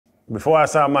Before I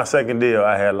signed my second deal,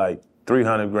 I had like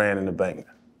 300 grand in the bank.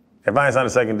 If I ain't signed a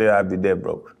second deal, I'd be dead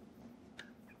broke.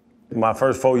 My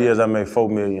first 4 years, I made $4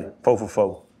 million, 4 for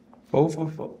 4. 4 for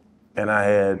 4. And I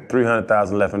had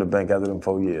 300,000 left in the bank after them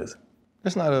 4 years.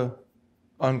 That's not a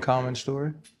uncommon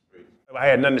story. I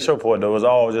had nothing to show for it though. It was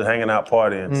all just hanging out,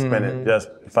 partying, spending. Just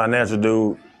financial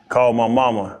dude called my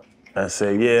mama and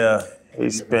said, yeah, he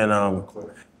spent,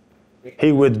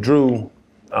 he withdrew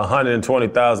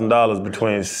 $120,000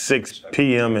 between 6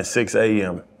 p.m. and 6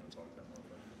 a.m.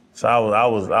 So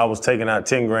I was taking out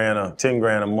 10 grand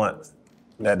a month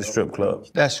at the strip club.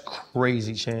 That's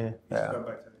crazy, Chan. Yeah.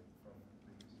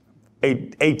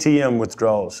 ATM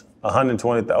withdrawals, over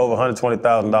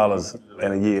 $120,000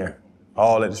 in a year,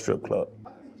 all at the strip club.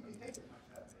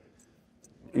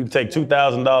 You take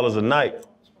 $2,000 a night,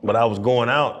 but I was going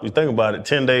out. You think about it,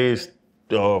 10 days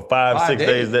or 5-6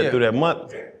 days through that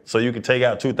month. So you could take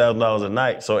out $2,000 a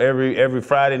night. So every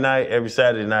Friday night, every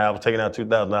Saturday night, I was taking out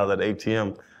 $2,000 at the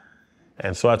ATM.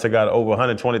 And so I took out over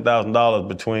 $120,000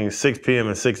 between 6 p.m.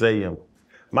 and 6 a.m.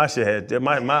 My shit had,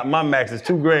 my max is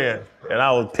 $2 grand, and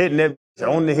I was pitting that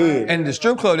on the head. And the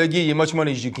strip club, they give you as much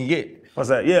money as you can get. What's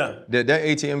that? Yeah. That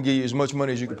ATM give you as much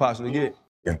money as you could possibly get.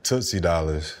 And Tootsie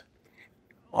Dollars.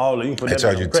 All of you put they that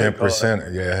charge you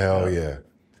 10%. Yeah, hell yeah.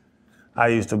 I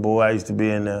used to be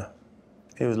in there.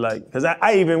 He was like, because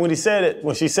I even, when she said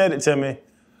it to me,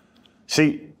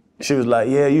 she was like,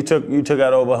 yeah, you took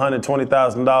out over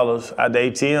 $120,000 at the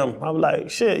ATM. I was like,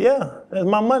 shit, yeah, that's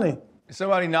my money. Is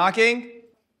somebody knocking?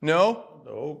 No?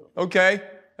 No. Okay,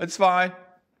 that's fine.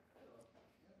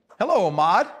 Hello,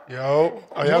 Ahmad. Yo,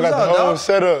 oh, y'all got the whole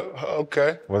setup.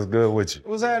 Okay. What's good with you?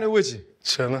 What's happening with you?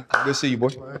 Chilling. Good to see you, boy.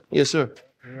 Yes, sir.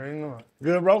 You already know it.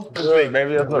 Good, bro? Good,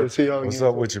 baby. Good to see y'all. What's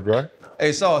up with you, bro?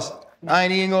 Hey, Sauce, I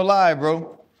ain't even gonna lie,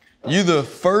 bro. You the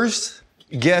first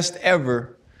guest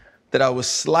ever that I was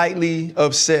slightly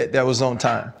upset that was on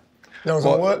time. That was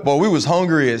on what? Boy, we was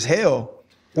hungry as hell.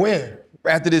 When?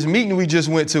 After this meeting we just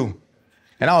went to.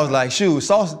 And I was like, shoot,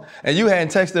 Sauce, and you hadn't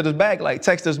texted us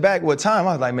back what time?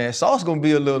 I was like, man, Sauce gonna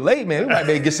be a little late, man. We might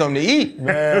be able to get something to eat.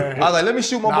 Man. I was like, let me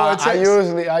shoot my boy a text. I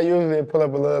usually pull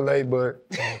up a little late, but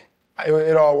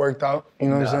it all worked out. You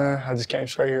know what I'm saying? I just came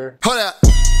straight here. Hold up,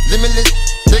 limitless,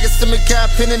 niggas to me, got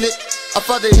a pin in it. I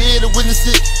fought the head to witness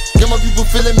it. Get my people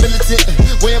feeling militant.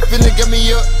 Way I'm feeling, got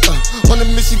me up. On the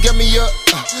mission, got me up.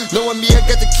 Knowing me, I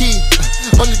got the key.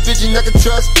 Only vision I can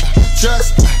trust.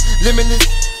 Limitless.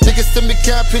 Niggas to me,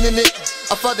 got a pin in it.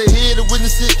 I fought the head to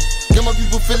witness it. Get my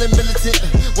people feeling militant.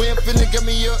 Way I'm feeling, got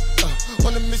me up.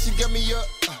 On the mission, got me up.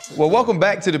 Well, welcome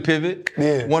back to The Pivot.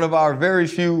 Yeah. One of our very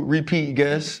few repeat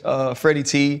guests, Freddie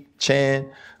T,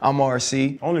 Chan, I'm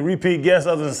RC. Only repeat guest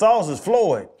other than Sauce is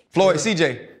Floyd.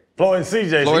 CJ. Floyd and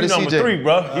CJ, Floyd so you and number CJ. 3,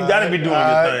 bro. You gotta be doing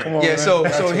your thing. Come on, Yeah, man.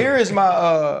 so here is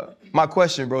my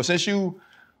question, bro. Since you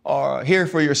are here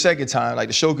for your second time, like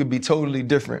the show could be totally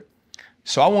different.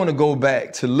 So I want to go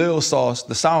back to Lil Sauce,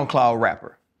 the SoundCloud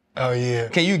rapper. Oh, yeah.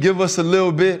 Can you give us a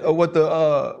little bit of what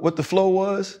the flow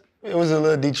was? It was a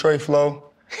little Detroit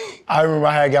flow. I remember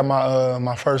I had got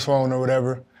my first phone or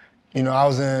whatever. You know,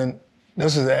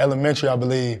 this was in elementary, I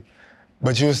believe.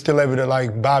 But you was still able to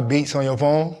like buy beats on your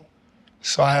phone.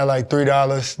 So I had like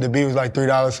 $3. The beat was like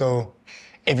 $3. So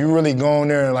if you really go on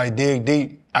there and like dig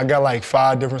deep, I got like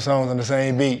 5 different songs on the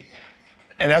same beat.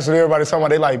 And that's what everybody's talking about.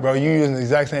 They like, bro, you using the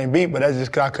exact same beat, but that's just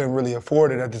because I couldn't really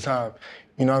afford it at the time.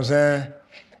 You know what I'm saying?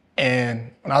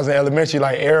 And when I was in elementary,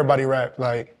 like everybody rapped.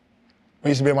 Like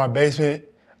we used to be in my basement.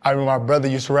 I remember my brother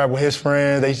used to rap with his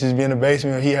friends. They used to be in the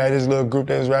basement. He had his little group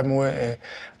that he was rapping with. And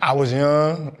I was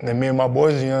young, and me and my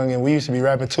boys was young, and we used to be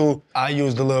rapping too. I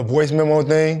used the little voice memo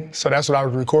thing, so that's what I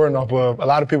was recording off of. A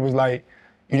lot of people was like,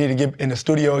 you need to get in the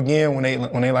studio again when they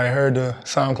like heard the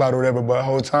SoundCloud or whatever, but the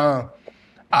whole time,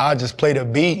 I just played a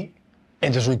beat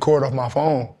and just record off my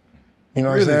phone. You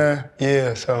know what I'm saying?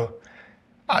 Yeah, so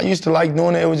I used to like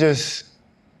doing it. It was just,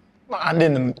 I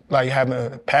didn't like having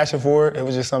a passion for it. It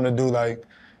was just something to do like,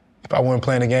 if I wasn't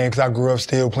playing the game, because I grew up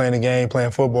still playing the game,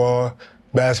 playing football,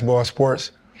 basketball,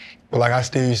 sports. But like I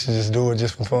still used to just do it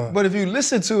just for fun. But if you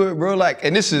listen to it, bro, like,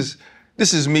 and this is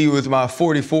me with my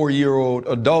 44-year-old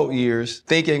adult years,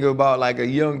 thinking about like a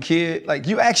young kid, like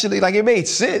you actually, like it made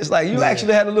sense. Like you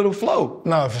actually had a little flow.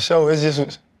 No, for sure. It's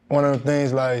just one of the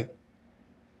things like,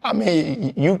 I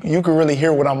mean, you can really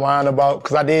hear what I'm lying about,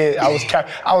 because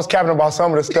I was capping about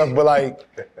some of the stuff, but like,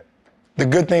 the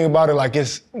good thing about it, like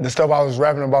it's the stuff I was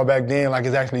rapping about back then, like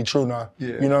it's actually true now.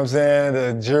 Yeah. You know what I'm saying?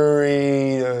 The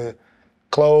jury, the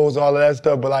clothes, all of that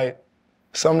stuff, but like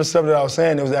some of the stuff that I was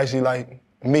saying, it was actually like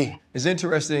me. It's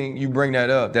interesting you bring that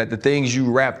up, that the things you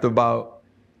rapped about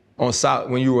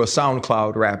when you were a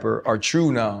SoundCloud rapper are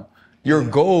true now. Your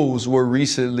goals were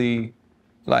recently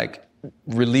like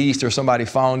released or somebody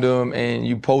found them and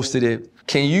you posted it.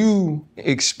 Can you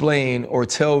explain or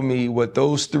tell me what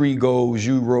those 3 goals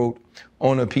you wrote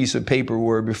on a piece of paper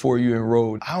were before you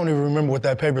enrolled? I don't even remember what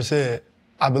that paper said.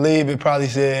 I believe it probably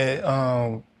said,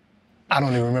 I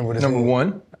don't even remember what it said. Number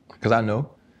 1, because I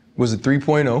know, was a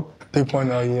 3.0.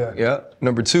 3.0, yeah. Yeah.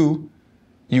 Number 2,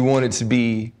 you wanted to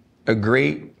be a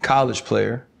great college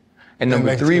player. And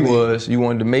number 3 was you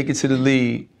wanted to make it to the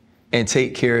league and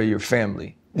take care of your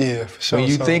family. Yeah, for sure. When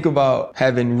you think about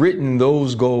having written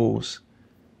those goals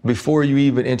before you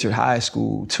even entered high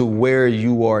school to where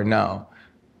you are now,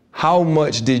 how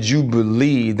much did you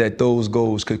believe that those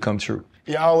goals could come true?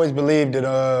 Yeah, I always believed that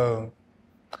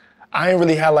I ain't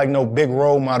really had like no big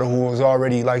role model who was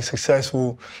already like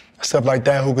successful, stuff like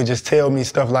that, who could just tell me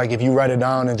stuff like if you write it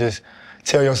down and just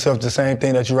tell yourself the same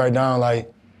thing that you write down,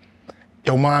 like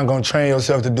your mind gonna train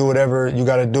yourself to do whatever you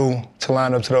gotta do to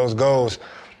line up to those goals.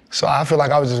 So I feel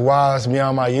like I was just wise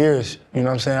beyond my years. You know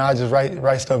what I'm saying? I just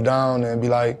write stuff down and be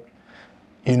like,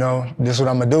 you know, this is what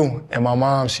I'm gonna do. And my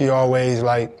mom, she always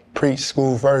like preached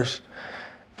school first.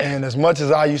 And as much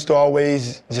as I used to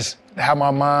always just have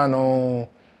my mind on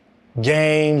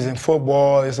games and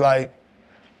football, it's like,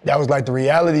 that was like the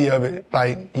reality of it.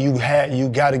 Like you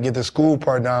gotta get the school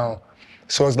part down.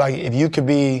 So it's like, if you could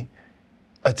be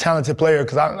a talented player,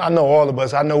 because I know all of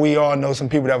us, I know we all know some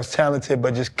people that was talented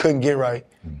but just couldn't get right.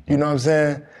 You know what I'm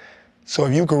saying? So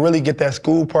if you could really get that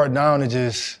school part down and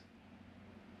just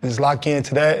lock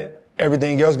into that,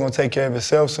 everything else gonna take care of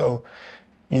itself. So,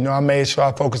 you know, I made sure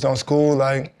I focused on school.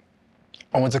 Like,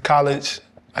 I went to college,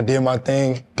 I did my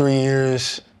thing 3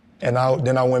 years, and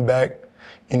then I went back,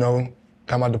 you know,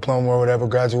 got my diploma or whatever,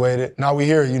 graduated. Now we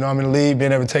here, you know, I'm in the league,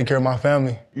 being able to take care of my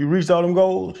family. You reached all them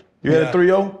goals? You had a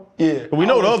 3-0? Yeah. We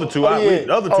know the other two.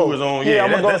 The other two is on,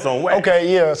 that's on wax.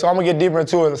 Okay, yeah, so I'm gonna get deeper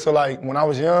into it. So like, when I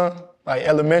was young, like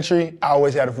elementary, I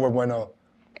always had a 4.0.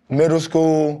 Middle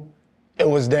school, it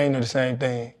was dang near the same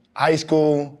thing. High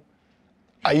school,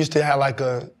 I used to have like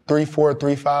a 3.4,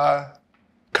 3.5.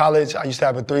 College, I used to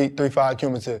have a 3.5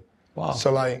 cumulative. Wow.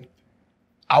 So like,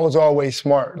 I was always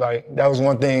smart. Like, that was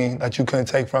one thing that you couldn't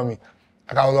take from me.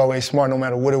 Like, I was always smart no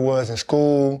matter what it was in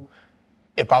school.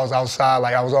 If I was outside,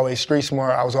 like, I was always street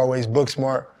smart. I was always book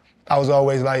smart. I was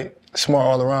always like smart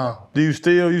all around. Do you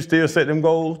still set them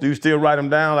goals? Do you still write them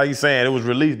down? Like you're saying, it was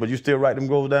released, but you still write them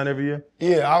goals down every year?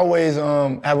 Yeah, I always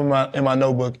have them in my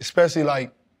notebook, especially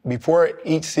like before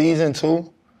each season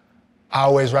too. I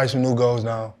always write some new goals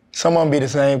down. Some of them be the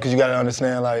same because you got to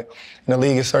understand, like, in the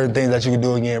league, there's certain things that you can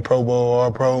do again, Pro Bowl or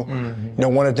All-Pro. Mm-hmm. You know,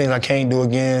 one of the things I can't do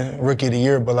again, Rookie of the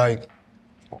Year, but like,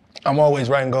 I'm always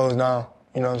writing goals down.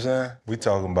 You know what I'm saying? We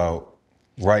talking about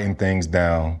writing things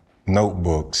down,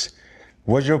 notebooks.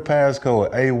 Was your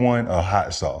passcode A1 or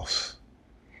hot sauce?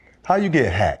 How you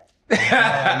get hacked? Oh,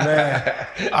 man.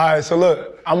 All right, so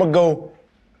look, I'm gonna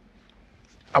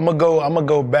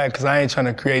go back because I ain't trying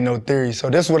to create no theory. So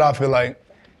this is what I feel like.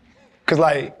 Cause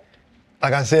like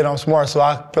I said, I'm smart, so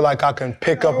I feel like I can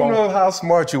pick up on. I don't know how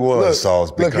smart you was,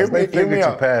 Sauce, because they figured your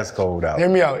out. passcode out. Hear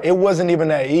me out. It wasn't even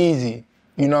that easy.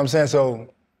 You know what I'm saying? So,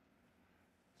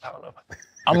 I don't know.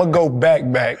 I'm gonna go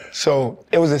back. So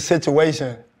it was a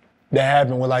situation that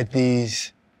happened with like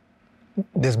this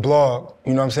blog.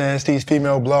 You know what I'm saying? It's these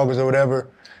female bloggers or whatever,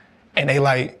 and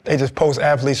they just post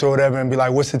athletes or whatever and be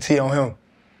like, "What's the T on him?"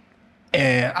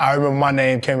 And I remember my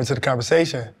name came into the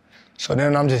conversation. So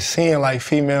then I'm just seeing like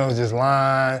females just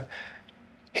lying.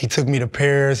 He took me to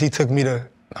Paris.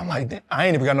 I'm like, I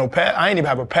ain't even got no I ain't even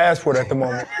have a passport at the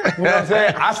moment. You know what I'm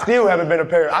saying? I still haven't been to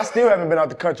Paris. I still haven't been out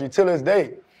the country till this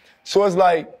day. So it's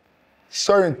like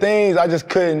certain things I just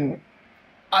couldn't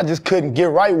get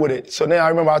right with it. So then I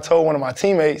remember I told one of my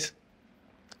teammates,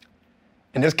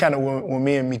 and this kind of when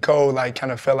me and Mecole like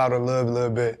kind of fell out of love a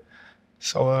little bit.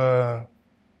 So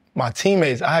my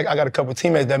teammates, I got a couple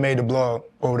teammates that made the blog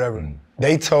or whatever.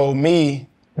 They told me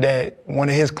that one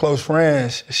of his close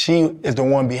friends, she is the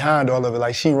one behind all of it.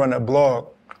 Like, she run that blog.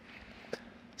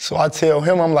 So I tell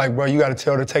him, I'm like, bro, you got to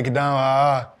tell her to take it down. You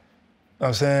know what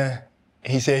I'm saying?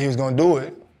 He said he was going to do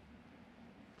it.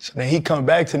 So then he come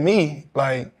back to me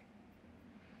like,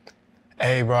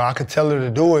 hey, bro, I could tell her to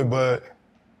do it, but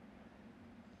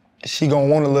she going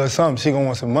to want a little something. She going to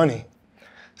want some money.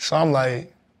 So I'm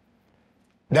like,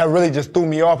 that really just threw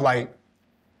me off, like,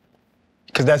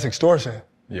 because that's extortion.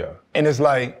 Yeah. And it's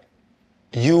like,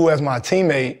 you as my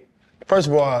teammate, first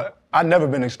of all, I've never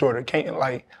been extorted.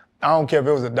 I don't care if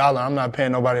it was $1, I'm not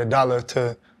paying nobody $1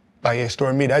 to, like,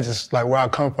 extort me. That's just, like, where I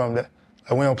come from. That,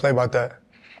 like, we don't play about that.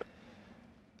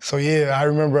 So, yeah, I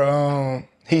remember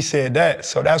he said that.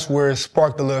 So that's where it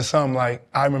sparked a little something. Like,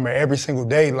 I remember every single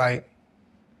day, like,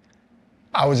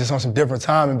 I was just on some different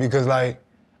timing because, like,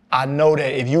 I know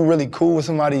that if you really cool with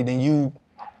somebody, then you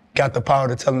got the power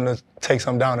to tell them to take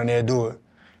something down and they'll do it.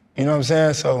 You know what I'm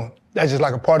saying? So that's just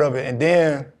like a part of it. And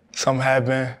then something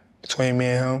happened between me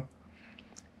and him.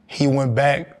 He went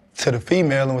back to the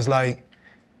female and was like,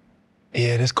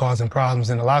 yeah, this causing problems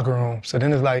in the locker room. So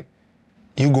then it's like,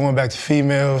 you going back to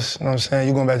females, you know what I'm saying?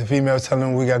 You going back to females telling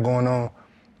them what we got going on in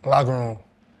the locker room.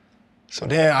 So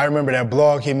then I remember that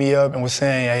blog hit me up and was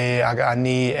saying, hey, I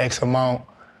need X amount.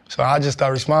 So I just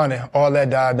started responding. All that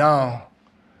died down.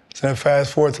 So then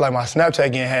fast forward to like my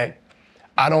Snapchat getting hacked.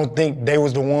 I don't think they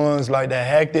was the ones like that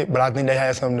hacked it, but I think they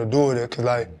had something to do with it. Cause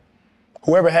like,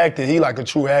 whoever hacked it, he like a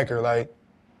true hacker. Like,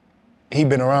 he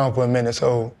been around for a minute,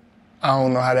 so I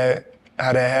don't know how that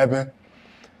happened.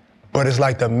 But it's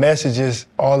like the messages,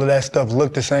 all of that stuff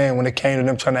looked the same when it came to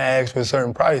them trying to ask for a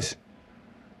certain price.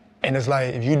 And it's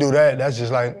like, if you do that, that's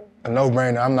just like a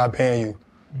no-brainer. I'm not paying you.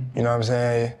 You know what I'm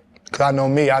saying? Because I know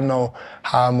me, I know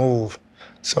how I move.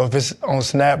 So if it's on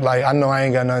Snap, like, I know I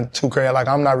ain't got nothing too crazy. Like,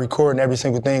 I'm not recording every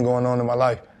single thing going on in my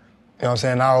life. You know what I'm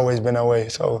saying? I always been that way.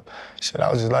 So, shit, I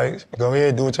was just like, go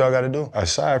ahead, do what y'all got to do.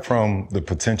 Aside from the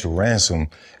potential ransom,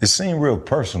 it seemed real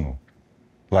personal.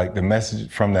 Like the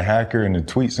message from the hacker and the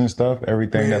tweets and stuff,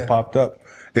 everything that popped up,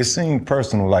 it seemed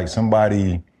personal, like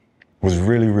somebody was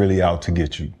really, really out to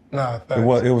get you. Nah, facts.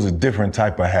 It was a different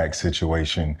type of hack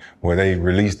situation where they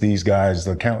released these guys'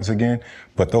 accounts again,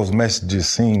 but those messages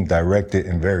seemed directed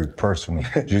and very personal.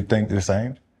 Do you think the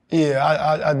same?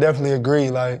 Yeah, I definitely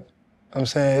agree. Like, I'm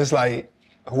saying, it's like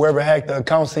whoever hacked the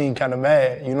account seemed kind of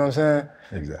mad, you know what I'm saying?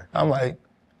 Exactly. I'm like,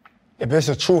 if it's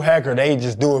a true hacker, they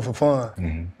just do it for fun. Mm-hmm.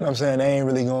 You know what I'm saying? They ain't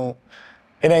really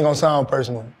it ain't gonna sound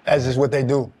personal. That's just what they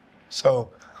do. So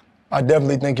I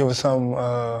definitely think it was something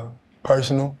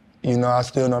personal. You know, I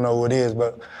still don't know what it is,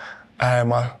 but I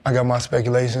got my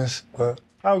speculations. But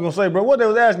I was gonna say, bro, what they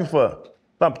was asking for?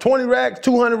 Like 20 racks,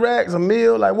 200 racks, a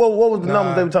meal? Like what was the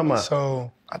numbers they were talking about?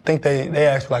 So I think they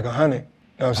asked for like 100. You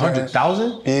know what I'm saying?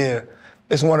 100,000? Yeah.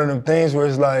 It's one of them things where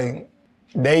it's like,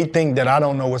 they think that I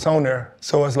don't know what's on there.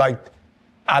 So it's like,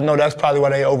 I know that's probably why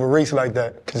they overreach like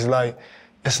that. Cause like,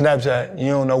 it's Snapchat,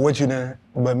 you don't know what you done.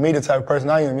 But me, the type of person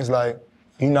I am, it's like,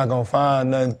 you're not gonna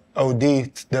find nothing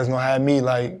OD that's gonna have me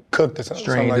like cooked or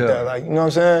something like that. Like, you know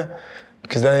what I'm saying?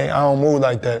 Cause I don't move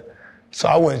like that. So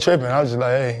I wasn't tripping. I was just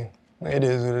like, hey, it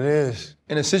is what it is.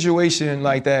 In a situation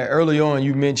like that, early on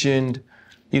you mentioned,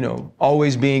 you know,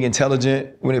 always being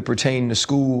intelligent when it pertained to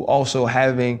school, also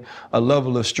having a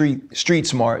level of street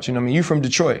smarts. You know what I mean? You from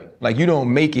Detroit. Like, you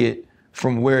don't make it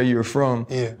from where you're from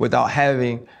without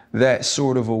having that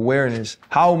sort of awareness.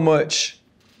 How much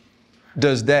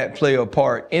does that play a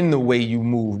part in the way you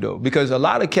move, though? Because a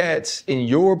lot of cats in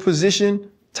your position,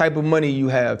 type of money you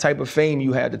have, type of fame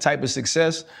you have, the type of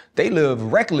success, they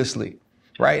live recklessly,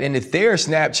 right? And if their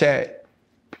Snapchat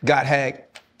got hacked,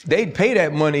 they'd pay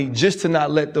that money just to not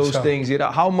let those things get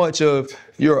out. How much of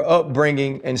your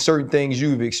upbringing and certain things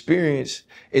you've experienced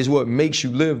is what makes you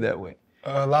live that way?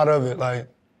 A lot of it, like,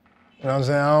 you know what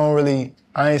I'm saying?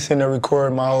 I ain't sitting there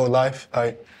recording my whole life.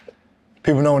 Like,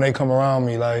 people know when they come around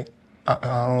me, like,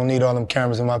 I don't need all them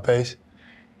cameras in my face.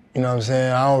 You know what I'm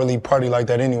saying? I don't really party like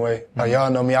that anyway. Like, y'all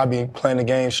know me, I be playing the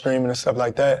game, streaming and stuff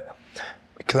like that.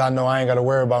 Because I know I ain't got to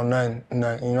worry about nothing, you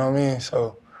know what I mean?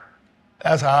 So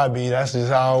that's how I be. That's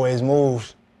just how I always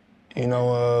move. You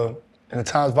know, and the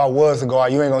times if I was to go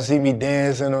out, you ain't gonna see me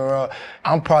dancing or,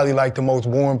 I'm probably like the most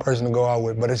boring person to go out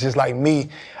with, but it's just like me,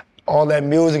 all that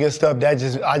music and stuff, I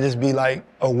just be like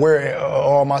aware of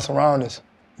all my surroundings.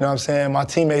 You know what I'm saying? My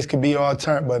teammates could be all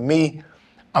turned, but me,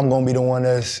 I'm gonna be the one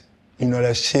that's, you know,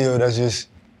 that's chill, that's just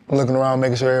looking around,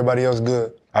 making sure everybody else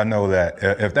good. I know that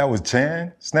if that was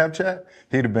Chan Snapchat,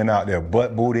 he'd have been out there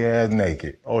butt booty ass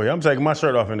naked. Oh yeah, I'm taking my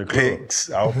shirt off in the club.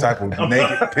 Pics, all type of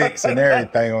naked pics and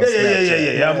everything on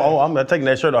Snapchat. Yeah. I'm taking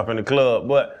that shirt off in the club.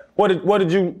 But what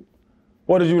did you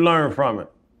learn from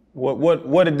it?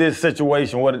 What did this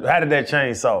situation? How did that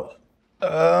change Sauce?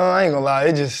 I ain't gonna lie,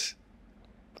 it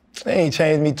ain't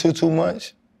changed me too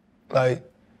much. Like,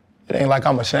 it ain't like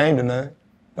I'm ashamed of nothing. You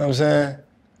know what I'm saying?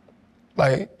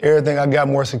 Like, everything I got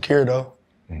more secure though.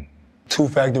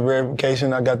 Two-factor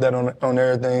verification, I got that on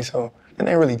everything, so it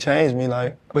ain't really changed me.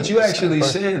 Like, but you actually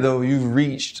said though you've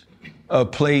reached a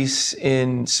place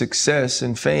in success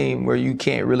and fame where you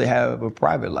can't really have a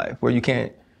private life, where you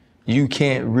can't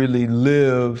really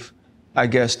live, I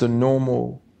guess, the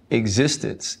normal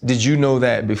existence. Did you know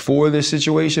that before this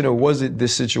situation, or was it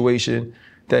this situation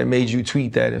that made you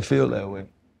tweet that and feel that way?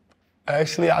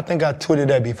 Actually, I think I tweeted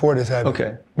that before this happened.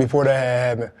 Okay. Before that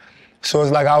had happened. So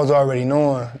it's like I was already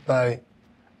knowing. Like,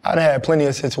 I done had plenty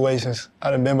of situations.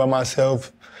 I done been by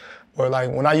myself. Or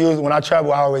like, when I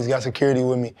travel, I always got security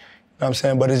with me. You know what I'm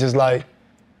saying? But it's just like,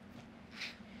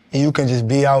 you can just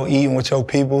be out eating with your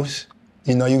peoples.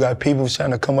 You know, you got people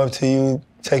trying to come up to you,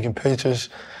 taking pictures.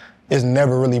 It's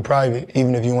never really private,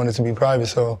 even if you want it to be private.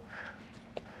 So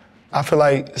I feel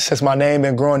like since my name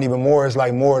been growing even more, it's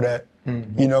like more of that,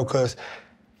 you know, because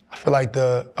I feel like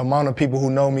the amount of people who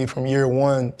know me from year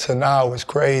one to now is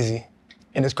crazy.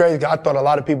 And it's crazy because I thought a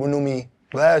lot of people knew me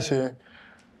last year,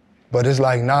 but it's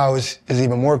like now it's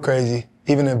even more crazy.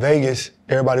 Even in Vegas,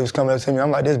 everybody was coming up to me.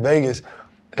 I'm like, this Vegas,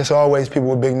 it's always people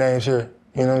with big names here.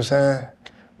 You know what I'm saying?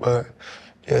 But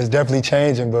yeah, it's definitely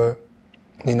changing, but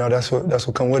you know, that's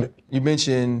what come with it. You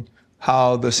mentioned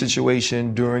how the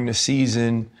situation during the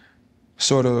season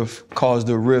sort of caused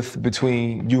a rift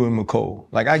between you and Mecole.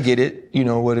 Like, I get it, you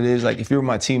know what it is. Like, if you're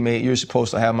my teammate, you're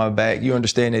supposed to have my back. You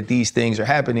understand that these things are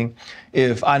happening.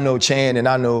 If I know Chan and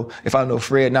if I know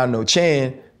Fred and I know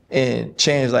Chan, and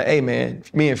Chan's like, hey man,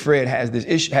 me and Fred have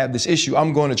this issue.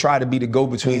 I'm going to try to be the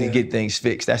go-between and get things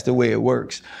fixed. That's the way it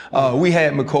works. We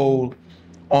had Mecole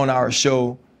on our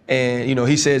show, and you know,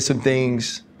 he said some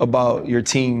things about your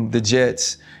team, the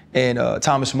Jets, and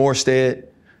Thomas Morstead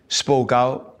spoke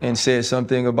out and said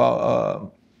something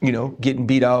about you know, getting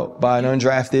beat out by an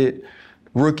undrafted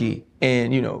rookie.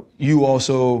 And you know, you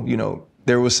also, you know,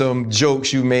 there was some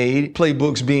jokes you made,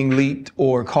 playbooks being leaked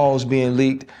or calls being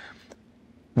leaked.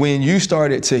 When you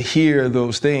started to hear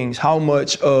those things, how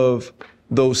much of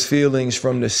those feelings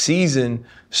from the season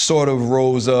sort of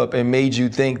rose up and made you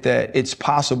think that it's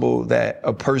possible that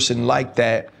a person like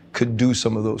that could do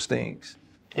some of those things?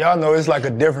 Y'all know it's like a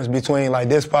difference between like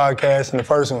this podcast and the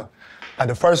first one. Like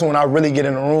the first one, I really get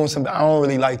in the room, I don't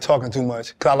really like talking too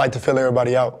much because I like to fill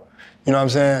everybody out. You know what I'm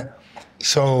saying?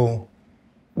 So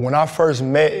when I first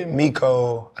met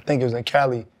Mecole, I think it was in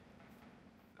Cali,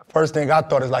 the first thing I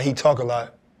thought is like he talk a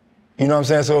lot. You know what I'm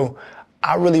saying? So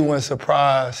I really wasn't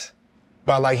surprised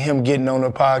by like him getting on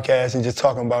the podcast and just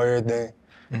talking about everything.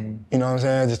 You know what I'm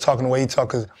saying? Just talking the way he talk.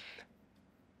 Cause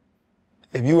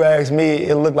if you ask me,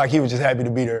 it looked like he was just happy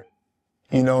to be there.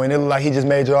 You know, and it looked like he just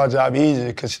made y'all job easier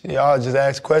because y'all just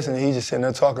ask questions and he just sitting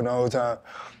there talking the whole time,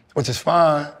 which is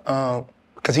fine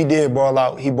because he did ball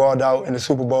out. He balled out in the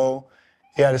Super Bowl.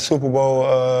 He had a Super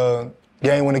Bowl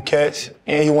game-winning catch,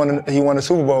 and he won the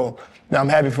Super Bowl. Now, I'm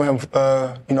happy for him,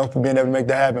 you know, for being able to make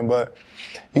that happen. But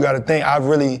you got to think, I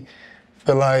really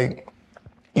feel like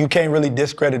you can't really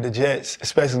discredit the Jets,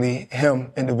 especially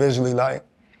him individually. Like,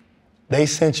 they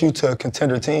sent you to a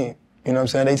contender team. You know what I'm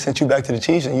saying? They sent you back to the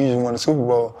Chiefs, and you just won the Super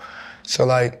Bowl. So,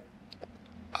 like,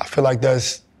 I feel like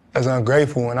that's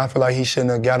ungrateful, and I feel like he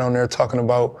shouldn't have got on there talking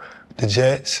about the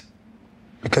Jets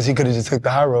because he could have just took the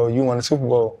high road. You won the Super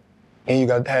Bowl, and you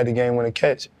had the game-winning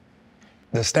catch.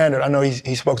 The standard, I know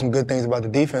he spoke some good things about the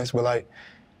defense, but like,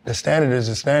 the standard is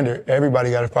the standard. Everybody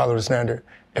got to follow the standard.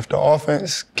 If the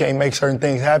offense can't make certain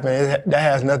things happen, that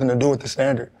has nothing to do with the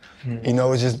standard. You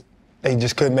know, it's just, they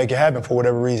just couldn't make it happen for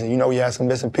whatever reason. You know, we had some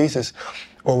missing pieces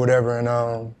or whatever.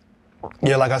 And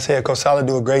yeah, like I said, Coach Saleh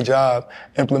do a great job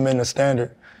implementing the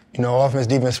standard. You know, offense,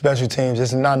 defense, special teams.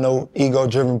 This is not no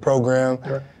ego-driven program.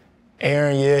 Right.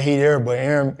 Aaron, yeah, he there, but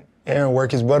Aaron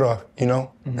work his butt off, you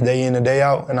know, day in and day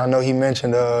out. And I know he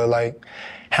mentioned, like,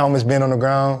 helmets being on the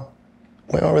ground.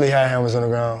 We don't really have helmets on the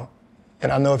ground.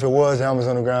 And I know if it was helmets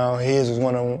on the ground, his was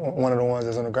one of the ones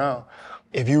that's on the ground.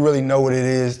 If you really know what it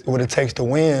is, what it takes to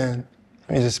win,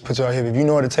 let me just put you out here. If you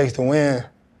know what it takes to win, you know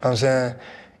what I'm saying,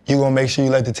 you're going to make sure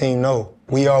you let the team know.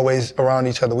 We always around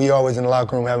each other. We always in the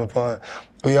locker room having fun.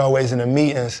 We always in the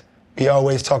meetings. We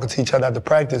always talking to each other after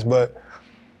practice. But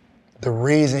the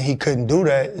reason he couldn't do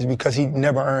that is because he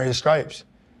never earned his stripes.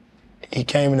 He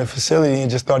came in the facility and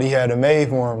just thought he had it made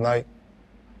for him. Like,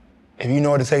 if you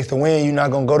know what it takes to win, you're not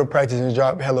going to go to practice and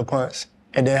drop hella punts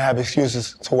and then have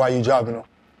excuses to why you dropping them.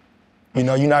 You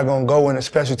know, you're not going to go in a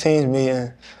special teams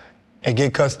meeting and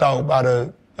get cussed out by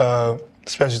the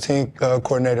special team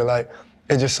coordinator. Like,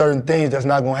 it's just certain things that's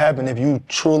not going to happen if you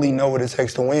truly know what it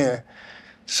takes to win.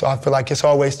 So I feel like it's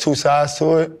always two sides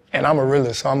to it, and I'm a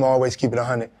realist, so I'm always keep it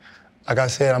 100. Like I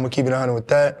said, I'm going to keep it 100 with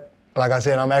that. Like I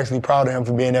said, I'm actually proud of him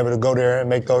for being able to go there and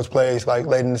make those plays, like,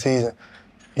 late in the season.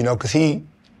 You know, because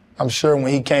I'm sure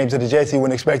when he came to the Jets, he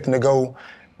wasn't expecting to go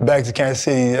back to Kansas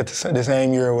City at the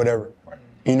same year or whatever.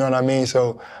 You know what I mean?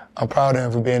 So I'm proud of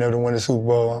him for being able to win the Super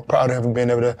Bowl. I'm proud of him for being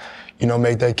able to, you know,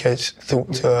 make that catch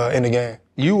to end the game.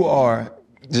 You are,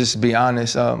 just to be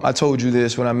honest, I told you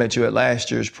this when I met you at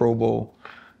last year's Pro Bowl.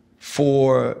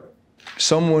 For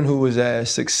someone who was as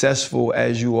successful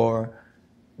as you are,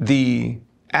 the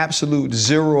absolute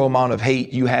zero amount of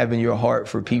hate you have in your heart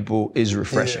for people is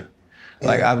refreshing.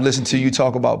 Like, I've listened to you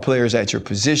talk about players at your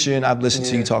position. I've listened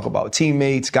to you talk about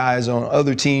teammates, guys on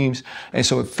other teams. And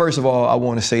so, first of all, I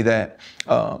want to say that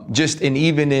and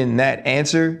even in that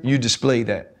answer, you displayed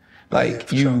that.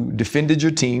 Like, you defended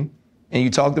your team and you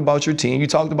talked about your team. You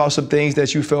talked about some things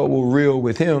that you felt were real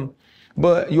with him.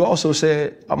 But you also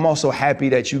said, I'm also happy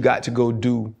that you got to go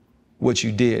do what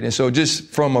you did. And so just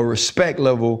from a respect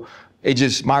level,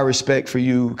 my respect for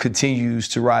you continues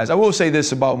to rise. I will say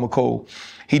this about Mecole.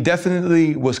 He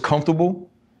definitely was comfortable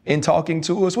in talking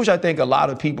to us, which I think a lot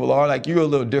of people are. Like, you're a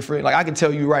little different. Like, I can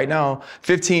tell you right now,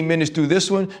 15 minutes through this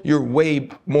one, you're way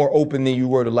more open than you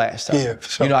were the last time. Yeah, for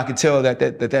sure. You know, I can tell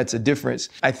that's a difference.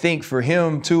 I think for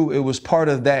him too, it was part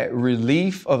of that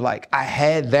relief of like, I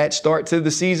had that start to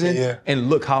the season and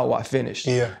look how I finished.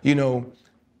 Yeah. You know,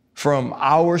 from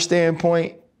our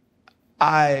standpoint,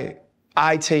 I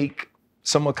take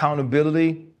some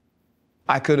accountability.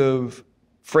 I could have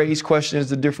phrased questions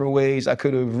the different ways. I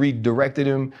could have redirected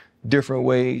him different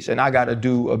ways, and I got to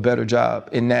do a better job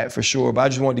in that for sure. But I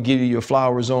just wanted to give you your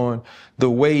flowers on the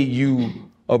way you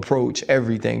approach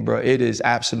everything, bro. It is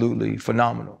absolutely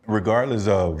phenomenal. Regardless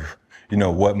of, you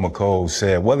know, what Mecole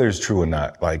said, whether it's true or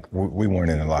not, like, we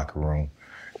weren't in the locker room,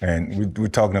 and we're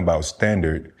talking about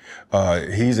standard.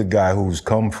 He's a guy who's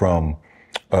come from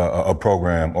a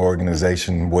program,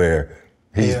 organization where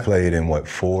he's played in,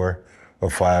 4 or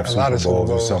 5 Super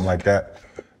Bowls or something like that.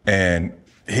 And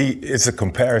it's a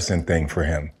comparison thing for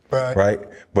him, right?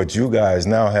 But you guys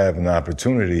now have an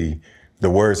opportunity.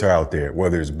 The words are out there,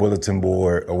 whether it's bulletin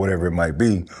board or whatever it might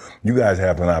be. You guys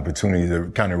have an opportunity to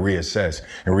kind of reassess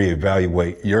and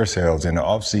reevaluate yourselves in the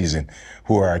offseason.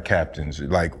 Who are our captains?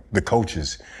 Like, the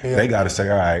coaches, they got to say,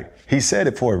 all right, he said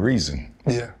it for a reason.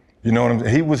 Yeah. You know what I'm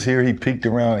saying? He was here, he peeked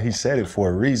around, he said it for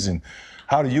a reason.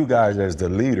 How do you guys as the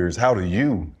leaders, how do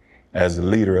you as the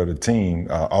leader of the team,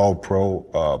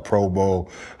 All-Pro, Pro Bowl,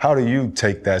 how do you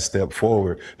take that step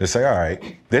forward to say, all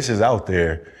right, this is out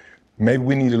there. Maybe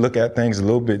we need to look at things a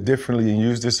little bit differently and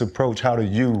use this approach. How do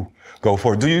you go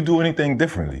forward? Do you do anything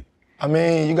differently? I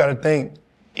mean, you got to think,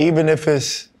 even if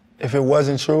it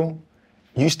wasn't true,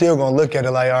 you still going to look at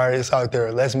it like, all right, it's out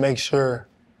there. Let's make sure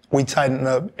we tighten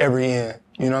up every end.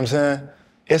 You know what I'm saying?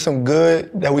 It's some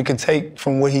good that we could take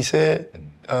from what he said,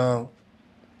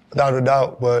 without a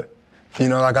doubt. But, you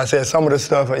know, like I said, some of the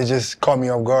stuff, it just caught me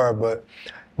off guard. But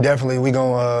definitely we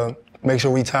going to make sure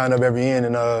we tighten up every end.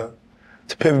 And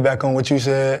to pivot back on what you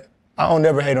said, I don't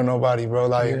never hate on nobody, bro.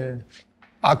 Like,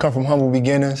 I come from humble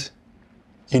beginnings,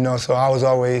 you know, so I was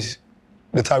always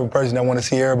the type of person that want to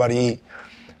see everybody eat.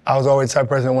 I was always the type of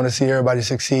person that want to see everybody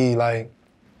succeed. Like,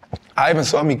 I even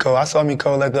saw Mecole. I saw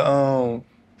Mecole at the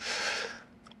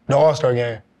All-Star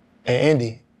game in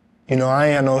Indy. You know, I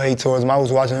ain't had no hate towards him. I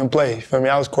was watching him play, you feel me?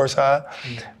 I was courtside,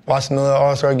 watching the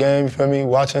All-Star game, you feel me?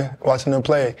 Watching him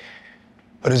play.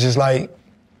 But it's just like,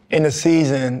 in the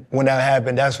season, when that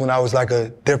happened, that's when I was like a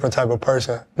different type of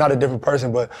person. Not a different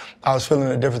person, but I was feeling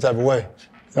a different type of way. You know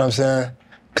what I'm saying?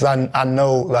 Because I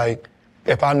know, like,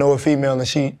 if I know a female and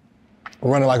she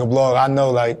running like a blog, I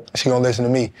know, like, she gonna listen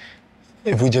to me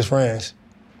if we just friends.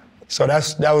 So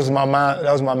that was my mind,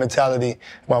 that was my mentality,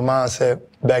 my mindset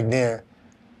back then.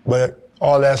 But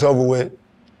all that's over with.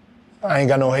 I ain't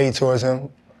got no hate towards him.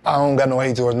 I don't got no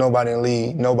hate towards nobody in the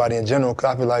league, nobody in general,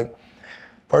 because I feel like,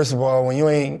 first of all, when you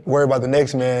ain't worried about the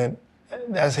next man,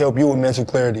 that's help you with mental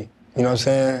clarity. You know what I'm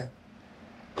saying?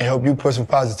 It help you put some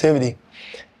positivity.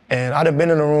 And I'd have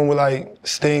been in the room with like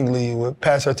Stingley, with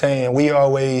Pat Surtain, and we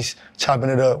always chopping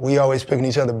it up. We always picking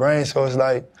each other's brains. So it's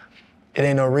like, it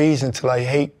ain't no reason to like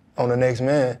hate on the next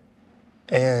man.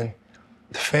 And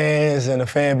the fans and the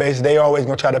fan base, they always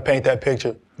gonna try to paint that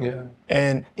picture. Yeah.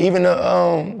 And even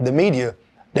the media,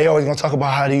 they always gonna talk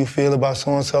about how do you feel about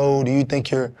so-and-so, do you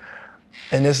think you're,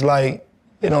 and it's like,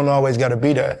 it don't always gotta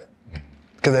be that.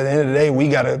 Because at the end of the day, we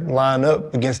gotta line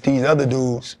up against these other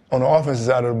dudes on the offensive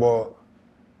side of the ball.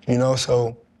 You know,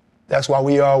 so that's why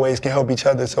we always can help each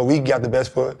other. So we got the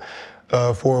best foot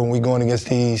forward when we going against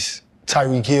these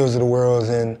Tyreek Hills of the world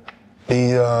and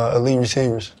these elite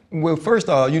receivers. Well, first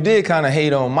off, you did kind of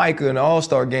hate on Micah in the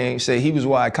All-Star game, say he was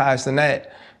why Kai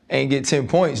Cenat ain't get 10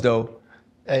 points, though.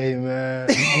 Hey, man,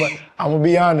 I'm gonna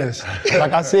be honest.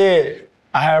 Like I said,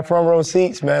 I had front row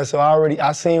seats, man, so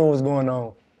I seen what was going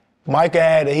on. Micah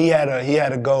had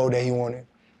a goal that he wanted.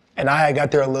 And I had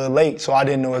got there a little late, so I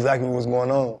didn't know exactly what was going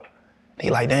on. He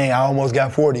like, dang, I almost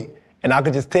got 40. And I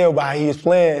could just tell by how he was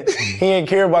playing, he ain't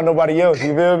care about nobody else,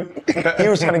 you feel me? He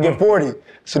was trying to get 40.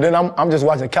 So then I'm just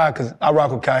watching Kai, because I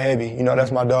rock with Kai heavy. You know,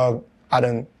 that's my dog. I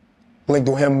done linked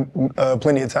with him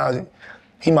plenty of times.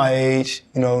 he my age,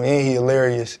 you know, and he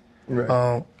hilarious.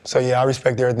 Right. So yeah, I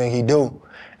respect everything he do.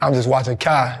 I'm just watching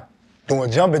Kai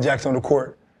doing jumping jacks on the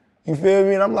court. You feel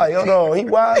me? And I'm like, yo, no, he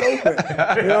wide open.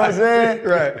 You know what I'm saying?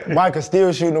 Right. Micah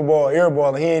still shooting the ball, air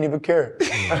ball, and he ain't even care. You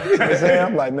know what I'm saying?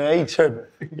 I'm like, man, he tripping.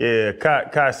 Yeah,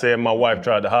 Kai said my wife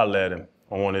tried to holler at him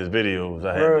on one of his videos.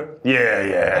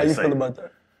 Yeah. How you feel about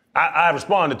that? I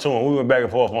responded to him. We went back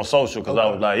and forth on social because I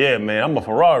was like, yeah, man, I'm a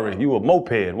Ferrari. You a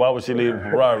moped. Why would she leave a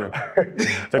Ferrari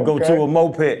to go to a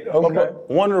moped? But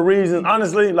one of the reasons,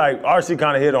 honestly, like RC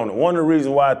kind of hit on it. One of the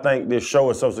reasons why I think this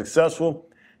show is so successful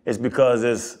is because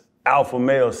it's alpha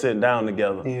males sitting down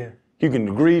together. Yeah. You can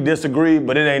agree, disagree,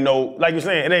 but it ain't no, like you're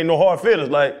saying, it ain't no hard feelings.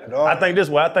 Like, I think this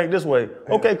way, I think this way.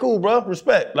 Yeah. Okay, cool, bro,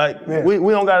 respect. Like, we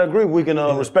don't gotta agree, we can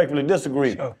respectfully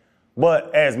disagree. Sure.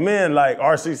 But as men, like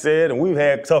RC said, and we've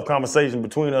had tough conversations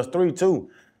between us three too,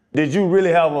 did you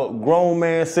really have a grown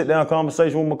man sit down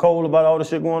conversation with Mecole about all the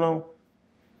shit going on?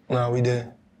 No, we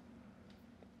didn't.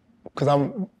 Cause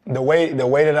the way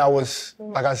that I was,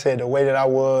 like I said, the way that I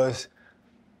was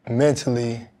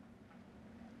mentally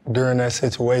during that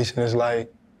situation is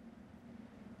like,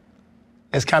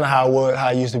 it's kind of how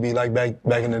I used to be like back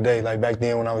in the day, like back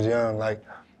then when I was young. Like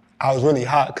I was really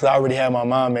hot because I already had my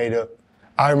mind made up.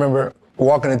 I remember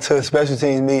walking into a special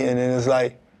teams meeting and it's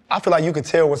like, I feel like you could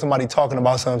tell when somebody talking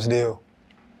about something still.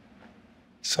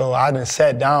 So I done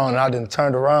sat down and I done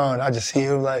turned around. I just see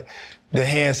him like the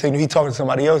hand signal, he talking to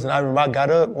somebody else. And I remember I got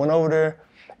up, went over there,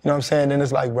 you know what I'm saying? Then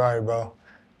it's like, bro,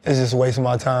 it's just wasting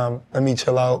my time. Let me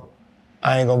chill out.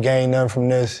 I ain't gonna gain nothing from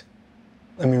this.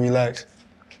 Let me relax.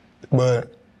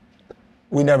 But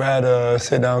we never had a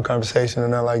sit-down conversation or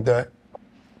nothing like that.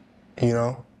 You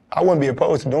know, I wouldn't be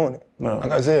opposed to doing it. No.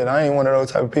 Like I said, I ain't one of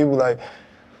those type of people. Like,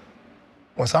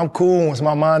 once I'm cool, once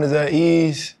my mind is at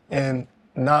ease, and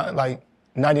not like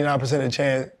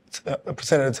 99% of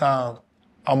the time,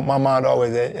 my mind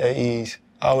always at ease.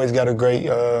 I always got a great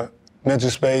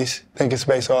mental space, thinking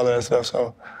space, all of that stuff.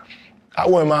 So I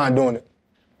wouldn't mind doing it.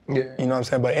 Yeah. You know what I'm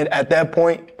saying? But at that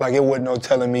point, like it wasn't no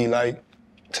telling me like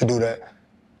to do that.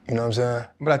 You know what I'm saying?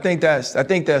 But I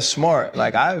think that's smart.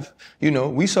 Like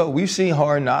we've seen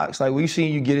Hard Knocks. Like we've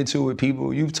seen you get into it with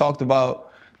people. You've talked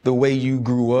about the way you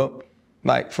grew up.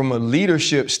 Like from a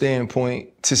leadership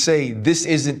standpoint, to say this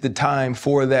isn't the time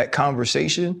for that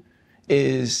conversation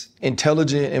is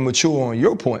intelligent and mature on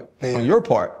your point, on your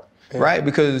part, right?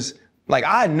 Because like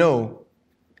I know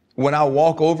when I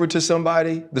walk over to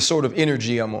somebody, the sort of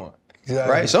energy I'm on.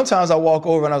 Exactly. Right? Sometimes I walk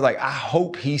over and I was like, I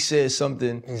hope he says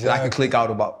something that I can click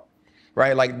out about.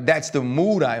 Right? Like that's the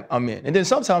mood I'm in. And then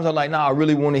sometimes I'm like, nah, I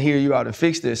really want to hear you out and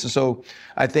fix this. And so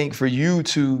I think for you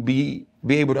to be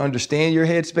able to understand your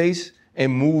headspace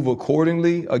and move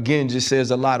accordingly, again, just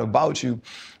says a lot about you.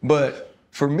 But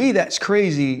for me, that's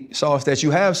crazy, Sauce, that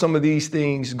you have some of these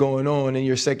things going on in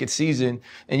your second season,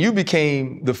 and you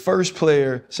became the first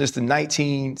player since the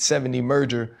 1970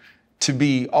 merger to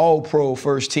be all-pro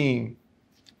first team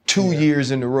 2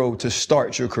 years in a row to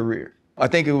start your career. I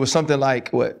think it was something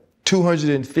like,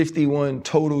 251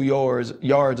 total yards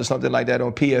or something like that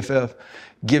on PFF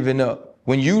given up.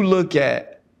 When you look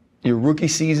at your rookie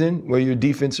season, where you're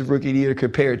defensive rookie of the year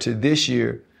compared to this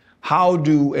year, how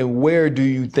do and where do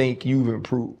you think you've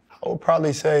improved? I would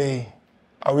probably say,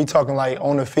 are we talking like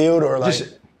on the field or like?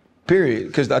 Just period,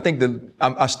 because I think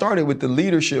I started with the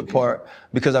leadership part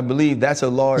because I believe that's a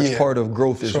large part of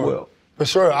growth as well. For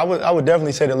sure, I would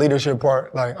definitely say the leadership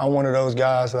part. Like I'm one of those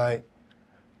guys, like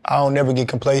I don't never get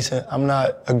complacent. I'm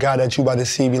not a guy that you about to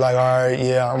see be like, all right,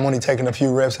 yeah, I'm only taking a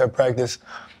few reps at practice.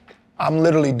 I'm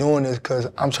literally doing this because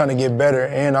I'm trying to get better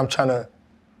and I'm trying to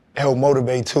help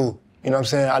motivate too. You know what I'm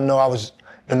saying? I know I was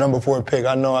the number 4 pick.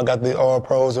 I know I got the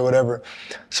All-Pros or whatever.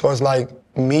 So it's like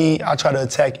me, I try to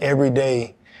attack every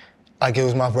day like it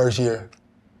was my first year.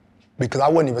 Because I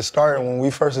wouldn't even start when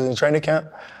we first was in training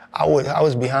camp. I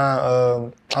was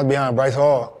behind Bryce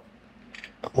Hall,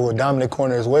 who was a dominant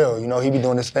corner as well. You know, he be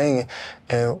doing this thing,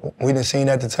 and we done seen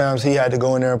at the times he had to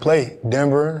go in there and play.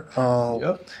 Denver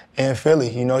and Philly.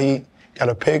 You know, he got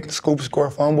a pick, scoop,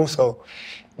 score, fumble. So,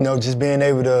 you know, just being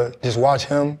able to just watch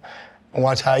him and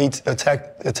watch how he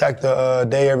attack the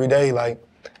day every day, like,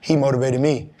 he motivated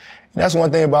me. And that's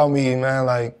one thing about me, man,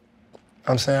 like,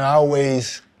 I'm saying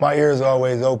my ears are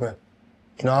always open.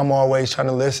 You know, I'm always trying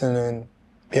to listen and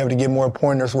be able to get more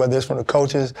pointers, whether it's from the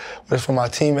coaches, whether it's from my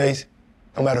teammates,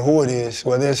 no matter who it is,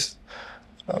 whether it's,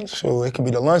 it could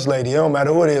be the lunch lady, it don't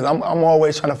matter who it is. I'm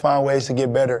always trying to find ways to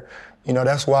get better. You know,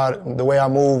 that's why the way I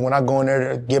move, when I go in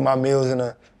there to get my meals in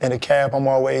a cab, I'm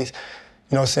always,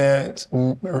 you know what I'm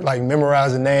saying, like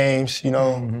memorizing names, you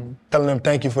know, telling them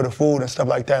thank you for the food and stuff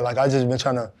like that. Like, I just been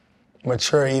trying to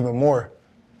mature even more,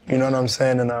 You know what I'm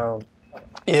saying? And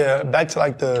yeah, back to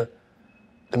like the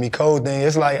Mecole thing.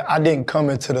 It's like I didn't come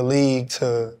into the league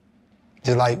to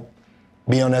just like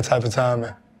be on that type of time, man.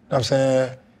 You know what I'm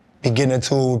saying? Be getting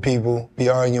into it with people, be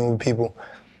arguing with people.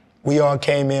 We all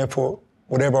came in for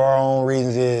whatever our own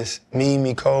reasons is. Me,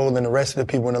 Mecole, and the rest of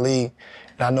the people in the league.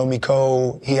 And I know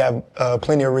Mecole, he had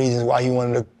plenty of reasons why he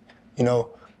wanted to, you know,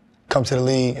 come to the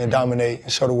league and dominate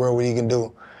and show the world what he can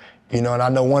do. You know, and I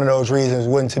know one of those reasons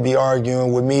wasn't to be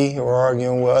arguing with me or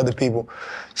arguing with other people.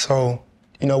 So,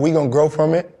 you know, we gonna grow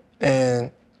from it, and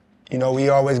you know, we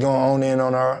always gonna own in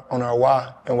on our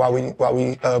why and why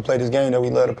we play this game that we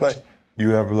love to play.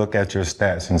 You ever look at your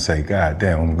stats and say, God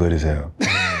damn, I'm good as hell?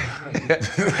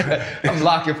 I'm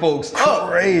locking folks up.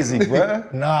 Crazy,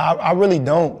 bruh. Nah, I really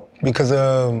don't, because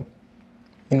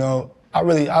you know, I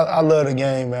love the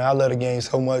game, man. I love the game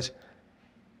so much.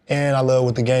 And I love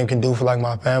what the game can do for like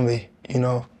my family, you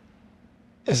know.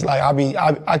 It's like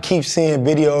I keep seeing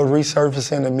videos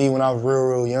resurfacing to me when I was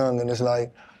real young, and it's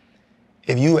like,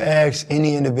 if you ask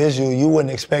any individual, you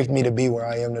wouldn't expect me to be where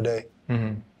I am today.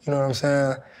 Mm-hmm. You know what I'm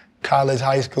saying? College,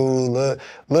 high school,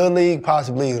 Little League,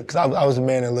 possibly, because I was a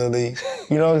man in Little League.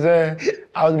 You know what I'm saying?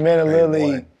 I was a man in Little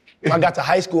League. When I got to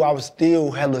high school, I was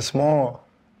still hella small.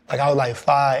 Like I was like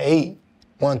 5'8",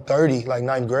 130, like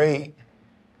 9th grade.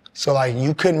 So like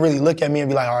you couldn't really look at me and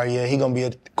be like, all right, yeah, he gonna be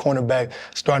a cornerback,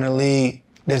 starting the league,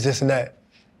 this and that.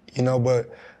 You know, but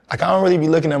like I don't really be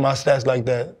looking at my stats like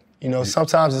that. You know,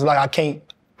 sometimes it's like I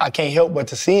can't help but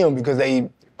to see them because they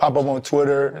pop up on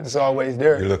Twitter and it's always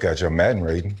there. You look at your Madden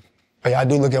rating. But yeah, I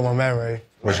do look at my Madden rating.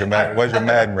 What's your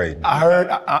Madden rating? I heard,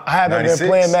 I haven't 96? been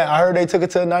playing Madden. I heard they took it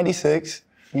to 96.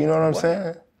 You know what I'm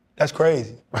saying? That's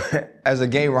crazy. As a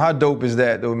gamer, how dope is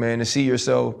that though, man, to see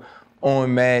yourself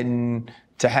on Madden,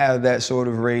 to have that sort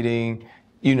of rating,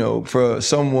 you know, for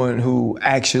someone who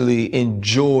actually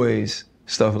enjoys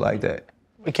stuff like that?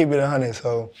 We keep it 100,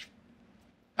 so.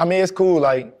 I mean, it's cool,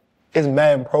 like, it's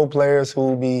Madden Pro players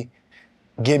who be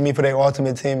getting me for their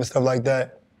ultimate team and stuff like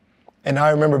that. And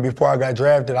I remember before I got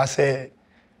drafted, I said,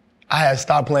 I had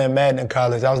stopped playing Madden in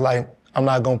college. I was like, I'm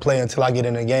not gonna play until I get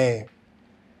in the game.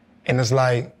 And it's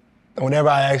like, whenever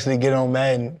I actually get on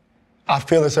Madden, I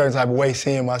feel a certain type of way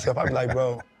seeing myself. I be like,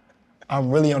 bro,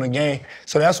 I'm really on the game.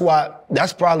 So that's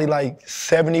probably like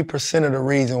 70% of the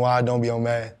reason why I don't be on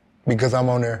Madden, because I'm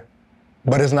on there.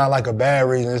 But it's not like a bad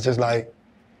reason, it's just like,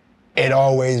 it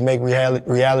always make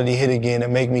reality hit again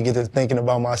and make me get to thinking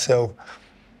about myself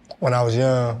when I was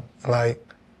young. Like,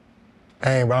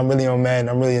 dang, bro, I'm really on Madden.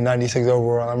 I'm really a 96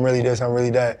 overall. I'm really this, I'm really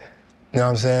that. You know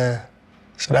what I'm saying?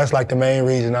 So that's like the main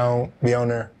reason I don't be on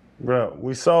there. Bro,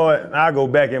 we saw it, and I go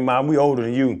back in mind, we older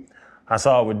than you. I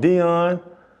saw it with Dion,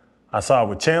 I saw it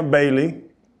with Champ Bailey,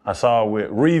 I saw it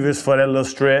with Revis for that little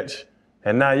stretch,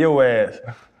 and now your ass.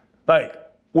 Like,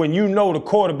 when you know the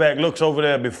quarterback looks over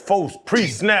there before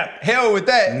pre-snap. Hell with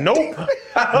that. Nope. Does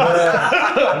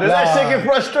that shit get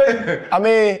frustrating? I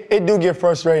mean, it do get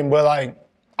frustrating, but like,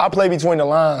 I play between the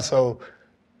lines, so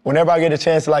whenever I get a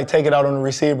chance to like take it out on the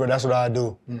receiver, that's what I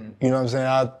do. Mm. You know what I'm saying?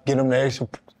 I get him the extra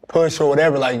push or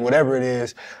whatever, like whatever it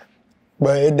is.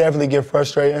 But it definitely get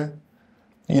frustrating.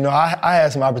 You know, I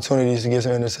had some opportunities to get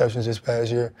some interceptions this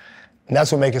past year, and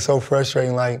that's what makes it so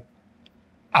frustrating. Like,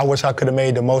 I wish I could have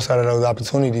made the most out of those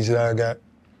opportunities that I got,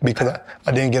 because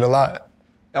I didn't get a lot.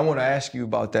 I want to ask you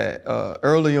about that.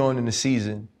 Early on in the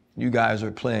season, you guys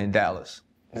are playing Dallas.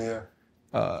 Yeah.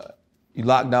 You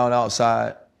lock down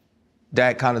outside.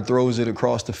 Dak kind of throws it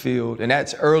across the field. And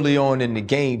that's early on in the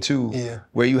game, too, yeah,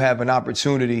 where you have an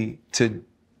opportunity to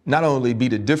not only be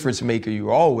the difference maker you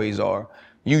always are,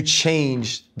 you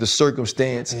change the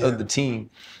circumstance of the team.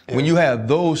 Yeah. When you have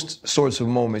those sorts of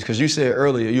moments, because you said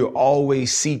earlier, you're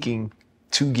always seeking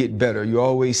to get better. You're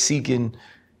always seeking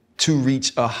to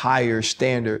reach a higher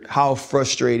standard. How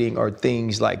frustrating are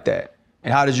things like that?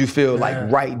 And how did you feel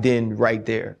like right then, right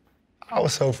there? I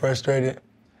was so frustrated.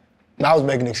 And I was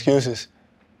making excuses.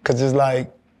 Cause it's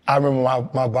like, I remember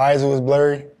my visor was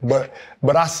blurry, but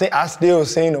I still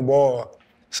seen the ball.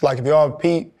 It's like if y'all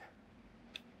peep,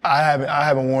 I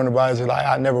haven't worn a visor. Like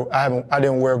I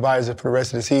didn't wear a visor for the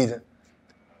rest of the season.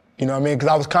 You know what I mean? Cause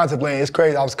I was contemplating, it's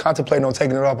crazy. I was contemplating on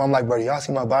taking it off. I'm like, bro, y'all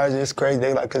see my visor? It's crazy.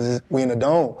 They like, cause we in the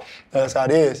dome. That's how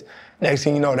it is. Next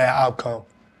thing you know, that outcome.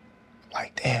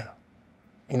 Like, damn.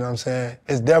 You know what I'm saying?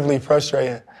 It's definitely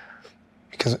frustrating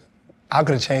because I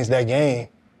could have changed that game.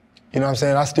 You know what I'm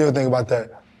saying? I still think about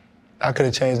that. I could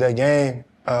have changed that game.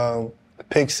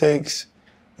 Pick six,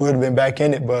 we would have been back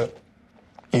in it, but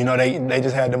you know, they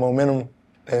just had the momentum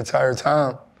the entire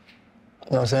time.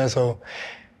 You know what I'm saying? So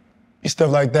it's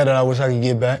stuff like that I wish I could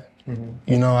get back. Mm-hmm.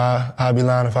 You know, I'd be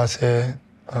lying if I said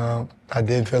I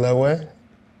did feel that way,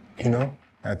 you know.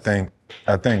 I think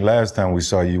last time we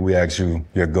saw you, we asked you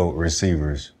your GOAT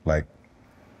receivers, like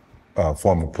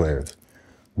former players.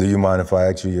 Do you mind if I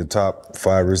ask you your top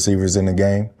 5 receivers in the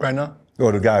game? Right now?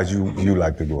 Or the guys you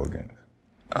like to go against?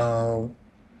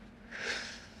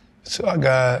 So I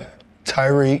got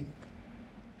Tyreek.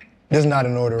 This is not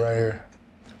in order right here.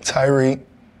 Tyreek,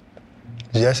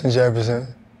 Justin Jefferson,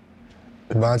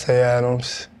 Devontae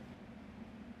Adams.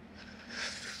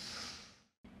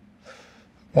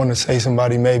 Want to say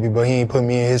somebody maybe, but he ain't put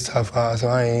me in his top 5, so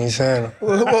I ain't even saying him.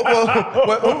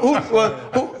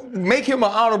 Make him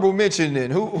an honorable mention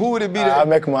then. Who would it be? I'll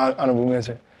make him an honorable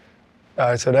mention. All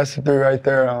right, so that's the 3 right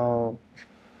there.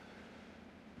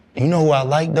 You know who I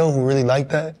like though, who really like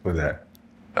that? Who's that?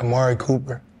 Amari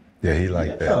Cooper. Yeah, he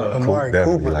like that. Amari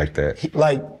definitely Cooper. like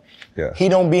that. He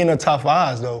don't be in the top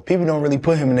 5s though. People don't really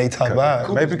put him in their top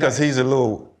 5. Maybe because he's a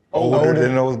little older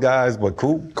than those guys, but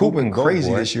Cooper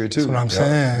crazy this year too. That's what I'm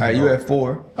saying. All right, you at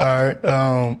 4. All right.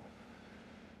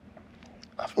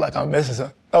 I feel like I'm missing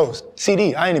something. Oh,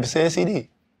 CD. I ain't even said CD.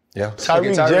 Yeah.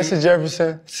 Tyreek, Justin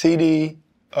Jefferson, CD,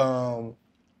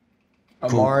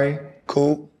 Amari.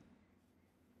 Coop.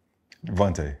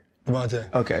 Devontae.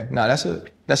 Okay, now that's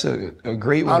a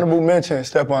great one. Honorable mention,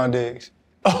 Stephon Diggs.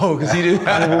 Oh, because he did.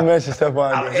 Honorable mention,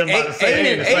 Stephon Diggs.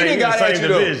 Aiden got at you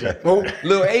though.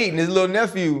 Little Aiden, his little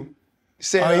nephew,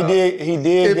 said he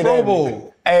did get Pro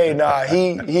Bowl. Hey, nah,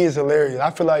 he is hilarious.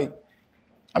 I feel like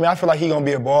he gonna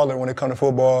be a baller when it comes to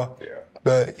football. Yeah.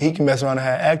 But he can mess around and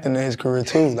have acting in his career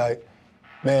too. Like,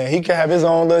 man, he can have his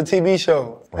own little TV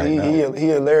show. He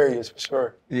hilarious for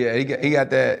sure. Yeah, he got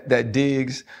that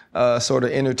Diggs sort of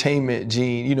entertainment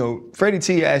gene. You know, Freddie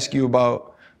T asked you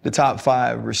about the top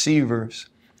 5 receivers.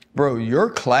 Bro, your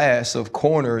class of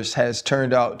corners has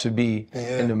turned out to be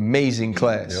an amazing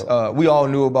class. Yep. We all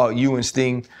knew about you and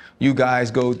Sting. You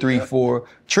guys go 3-4.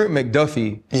 Trent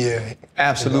McDuffie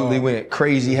absolutely went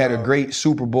crazy, had a great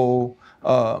Super Bowl.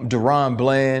 Deron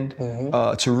Bland,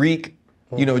 Tariq,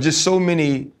 you know, just so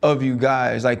many of you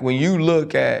guys. Like when you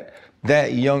look at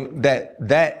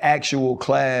that actual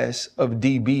class of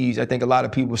DBs, I think a lot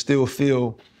of people still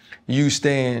feel you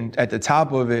stand at the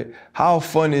top of it. How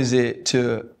fun is it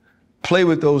to play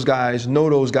with those guys, know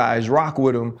those guys, rock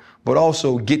with them, but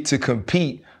also get to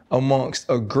compete amongst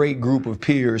a great group of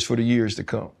peers for the years to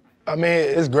come? I mean,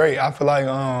 it's great. I feel like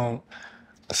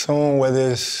soon,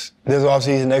 whether it's this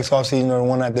offseason, next offseason, or the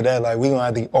one after that, like, we're going to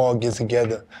have to all get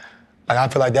together. Like, I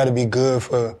feel like that'd be good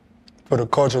for the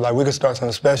culture. Like, we could start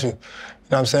something special. You know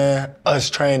what I'm saying? Us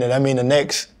training. I mean, the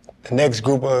next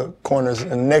group of corners in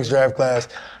the next draft class,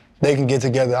 they can get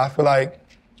together. I feel like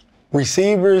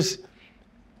receivers,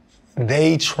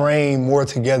 they train more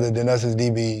together than us as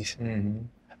DBs. Mm-hmm.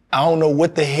 I don't know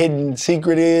what the hidden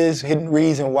secret is, hidden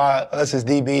reason why us as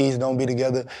DBs don't be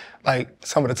together like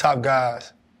some of the top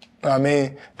guys. You know what I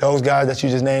mean? Those guys that you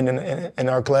just named in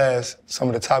our class, some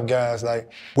of the top guys,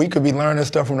 like, we could be learning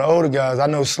stuff from the older guys. I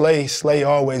know Slay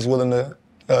always willing to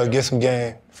get some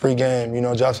game, free game, you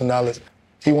know, drop some knowledge.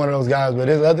 He one of those guys, but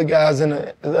there's other guys in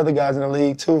the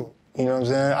league too. You know what I'm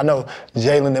saying? I know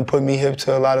Jalen done put me hip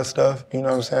to a lot of stuff, you know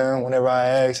what I'm saying, whenever I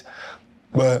ask.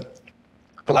 But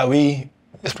I feel like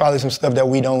it's probably some stuff that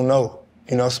we don't know,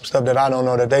 you know, some stuff that I don't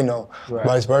know that they know,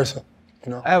 vice versa,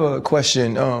 you know. I have a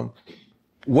question.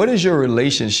 What is your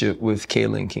relationship with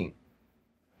Kalen King?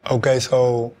 Okay,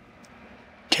 so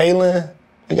Kalen,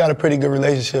 we got a pretty good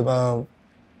relationship.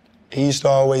 He used to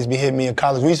always be hitting me in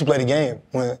college. We used to play the game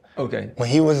when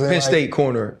he was in Penn State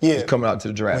corner was coming out to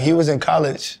the draft. When he was in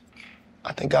college,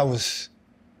 I think I was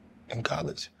in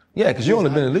college. Yeah, because you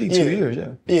only been in the league 2 years,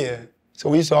 Yeah. So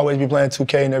we used to always be playing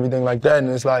 2K and everything like that. And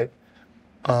it's like,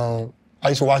 I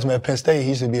used to watch him at Penn State. He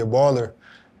used to be a baller.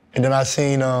 And then I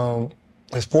seen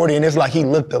his 40, and it's like he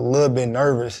looked a little bit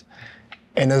nervous.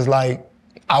 And it's like,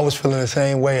 I was feeling the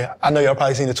same way. I know y'all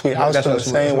probably seen the tweet. I was feeling the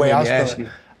same way.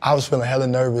 I was feeling hella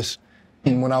nervous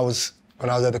when I was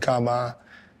at the combine.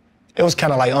 It was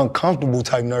kind of like uncomfortable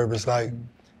type nervous. Like,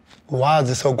 why is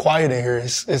it so quiet in here?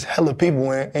 It's hella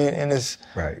people in this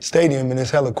stadium, and it's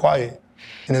hella quiet.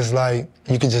 And it's like,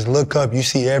 you can just look up, you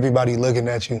see everybody looking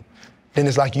at you. Then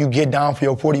it's like you get down for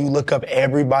your 40, you look up,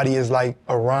 everybody is like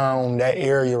around that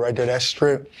area right there, that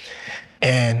strip.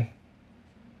 And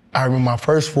I remember my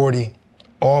first 40,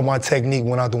 all my technique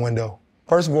went out the window.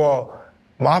 First of all,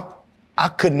 I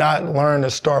could not learn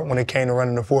to start when it came to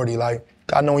running the 40. Like,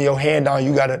 I know when your hand down,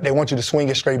 they want you to swing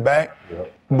it straight back.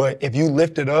 Yep. But if you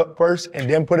lift it up first and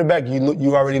then put it back,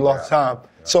 you already lost time.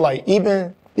 So like,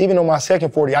 even on my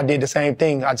second 40, I did the same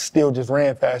thing. I still just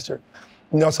ran faster.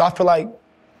 You know, so I feel like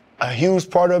a huge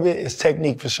part of it is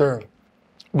technique for sure.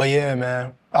 But yeah,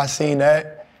 man, I seen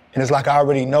that, and it's like I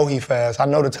already know he fast. I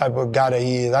know the type of guy that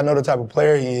he is. I know the type of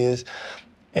player he is,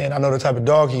 and I know the type of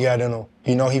dog he got in him.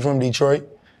 You know, he from Detroit.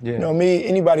 Yeah. You know me,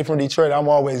 anybody from Detroit, I'm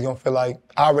always gonna feel like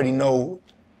I already know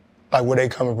like where they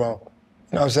coming from. You know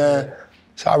what I'm saying?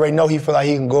 So I already know he feel like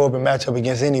he can go up and match up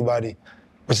against anybody,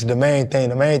 which is the main thing.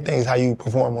 The main thing is how you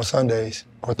perform on Sundays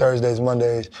or Thursdays,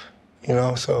 Mondays, you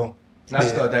know, so. I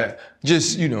thought that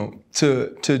just, you know,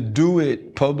 to do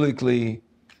it publicly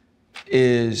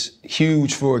is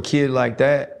huge for a kid like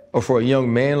that or for a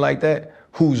young man like that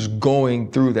who's going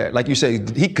through that. Like you say,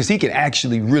 because he can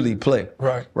actually really play.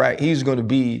 Right. He's going to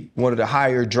be one of the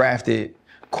higher drafted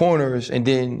corners, and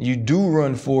then you do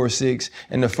run 4.6,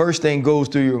 and the first thing goes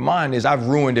through your mind is I've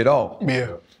ruined it all.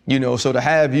 Yeah. You know, so to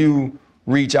have you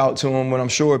reach out to him when I'm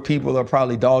sure people are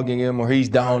probably dogging him or he's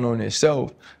down on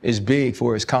himself is big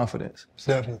for his confidence.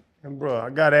 Definitely. And bro,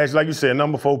 I gotta ask you, like you said,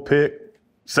 number 4 pick,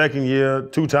 second year,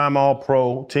 2-time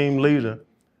All-Pro, team leader.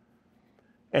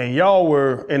 And y'all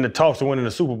were in the talks of winning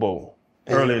the Super Bowl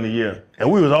early in the year.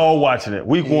 And we was all watching it.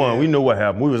 Week 1, we knew what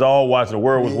happened. We was all watching, the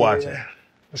world was watching.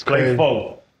 It's Play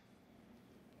 4.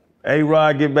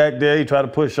 A-Rod get back there, he try to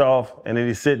push off, and then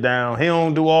he sit down. He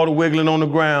don't do all the wiggling on the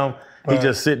ground. He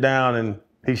just sit down and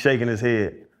he's shaking his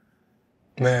head.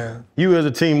 Man. You as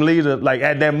a team leader, like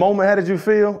at that moment, how did you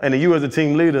feel? And then you as a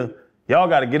team leader, y'all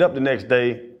got to get up the next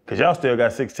day because y'all still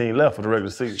got 16 left for the regular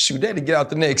season. Shoot, they had to get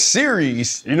out the next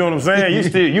series. You know what I'm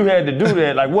saying? You had to do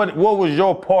that. Like what was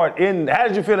your part in, how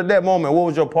did you feel at that moment? What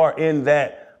was your part in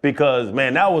that? Because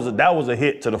man, that was a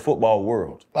hit to the football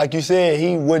world. Like you said,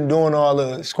 he wasn't doing all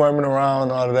the squirming around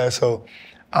and all of that, so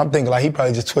I'm thinking like he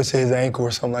probably just twisted his ankle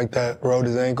or something like that, rolled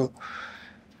his ankle.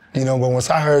 You know, but once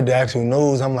I heard the actual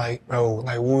news, I'm like, bro,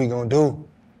 like what we gonna do?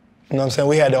 You know what I'm saying?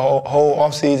 We had the whole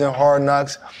offseason, hard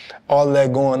knocks, all of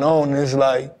that going on, and it's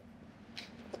like,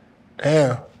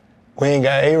 damn, we ain't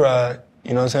got A-Rod.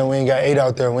 You know what I'm saying? We ain't got 8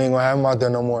 out there. We ain't gonna have him out there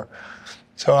no more.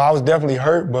 So I was definitely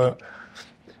hurt, but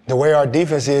the way our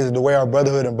defense is, the way our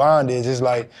brotherhood and bond is, it's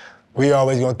like we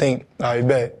always gonna think, all right,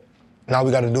 bet. Now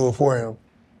we gotta do it for him.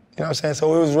 You know what I'm saying?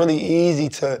 So it was really easy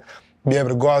to be able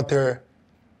to go out there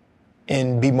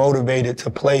and be motivated to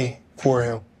play for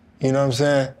him. You know what I'm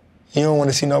saying? You don't want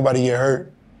to see nobody get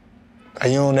hurt.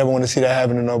 Like, you don't never want to see that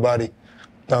happen to nobody. You know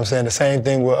what I'm saying? The same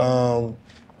thing with,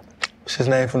 what's his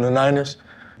name from the Niners?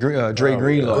 Dre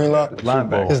Greenlaw.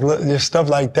 Linebacker. Just stuff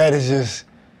like that is just,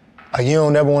 like, you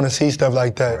don't never want to see stuff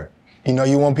like that. Right. You know,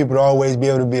 you want people to always be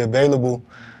able to be available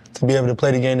to be able to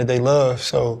play the game that they love.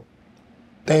 So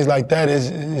things like that is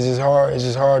just hard. It's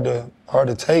just hard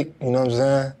to take. You know what I'm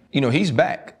saying? You know, he's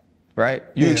back. Right?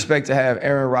 You expect to have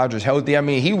Aaron Rodgers healthy. I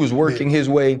mean, he was working his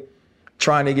way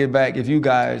trying to get back if you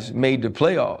guys made the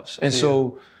playoffs. And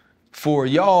so for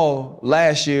y'all,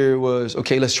 last year was,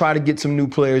 okay, let's try to get some new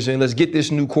players in. Let's get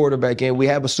this new quarterback in. We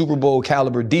have a Super Bowl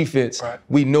caliber defense. Right.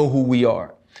 We know who we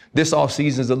are. This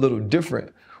offseason is a little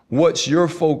different. What's your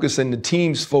focus and the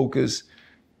team's focus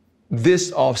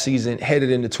this offseason headed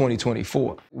into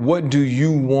 2024? What do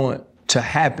you want to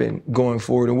happen going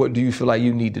forward, and what do you feel like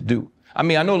you need to do? I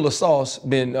mean, I know LaSauce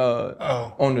been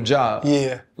on the job.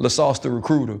 Yeah. LaSauce the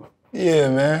recruiter. Yeah,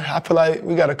 man. I feel like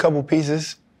we got a couple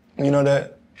pieces, you know,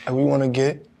 that we want to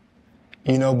get,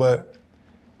 you know, but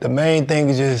the main thing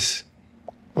is just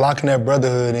locking that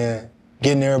brotherhood in,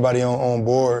 getting everybody on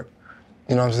board.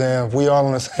 You know what I'm saying? If we all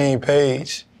on the same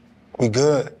page, we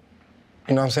good.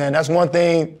 You know what I'm saying? That's one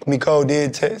thing Mecole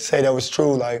did say that was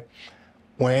true. Like,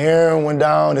 when Aaron went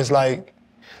down, it's like,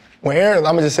 I'm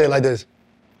going to just say it like this.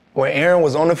 When Aaron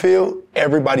was on the field,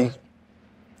 everybody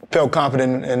felt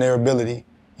confident in their ability,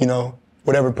 you know,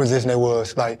 whatever position they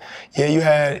was. Like, yeah, you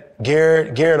had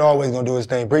Garrett always gonna do his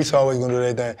thing. Brees always gonna do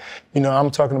their thing. You know,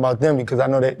 I'm talking about them because I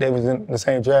know that they was in the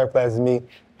same draft class as me,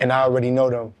 and I already know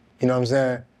them. You know what I'm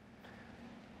saying?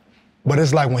 But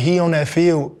it's like when he on that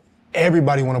field,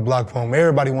 everybody want to block for him.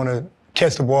 Everybody want to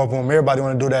catch the ball for him. Everybody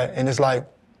want to do that. And it's like,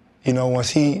 you know, once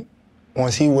he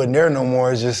wasn't there no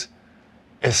more,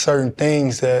 it's certain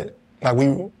things that, like,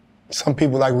 some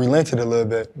people, like, relented a little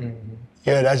bit. Mm-hmm.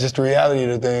 Yeah, that's just the reality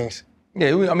of the things.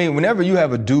 Yeah, I mean, whenever you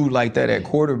have a dude like that at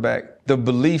quarterback, the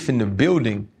belief in the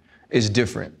building is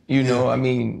different. You know, I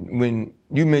mean, when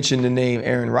you mention the name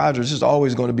Aaron Rodgers, it's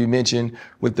always going to be mentioned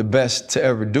with the best to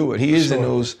ever do it. He is in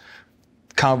those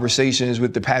conversations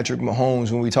with the Patrick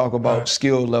Mahomes when we talk about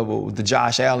skill level, the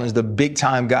Josh Allens, the big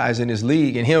time guys in his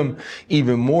league, and him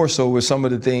even more so with some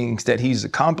of the things that he's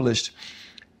accomplished.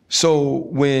 So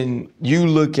when you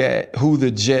look at who the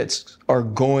Jets are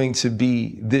going to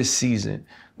be this season,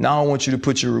 now I want you to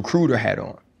put your recruiter hat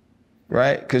on,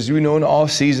 right? Because we know in the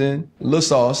offseason,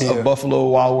 LaSauce of Buffalo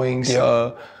Wild Wings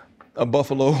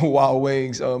Buffalo Wild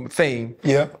Wings fame,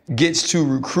 gets to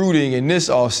recruiting in this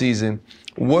offseason,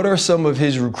 what are some of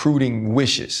his recruiting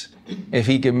wishes if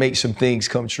he can make some things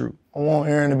come true? I want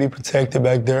Aaron to be protected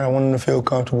back there. I want him to feel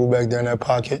comfortable back there in that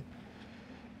pocket.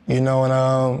 You know,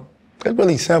 and it's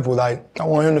really simple. Like, I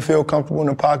want him to feel comfortable in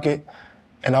the pocket,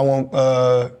 and I want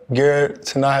Garrett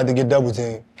to not have to get double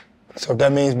teamed. So if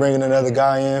that means bringing another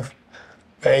guy in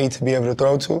for A to be able to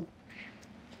throw to,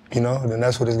 you know, then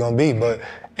that's what it's going to be. But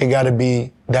it got to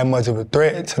be that much of a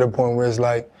threat to the point where it's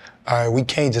like, all right, we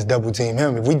can't just double team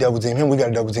him. If we double team him, we got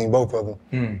to double team both of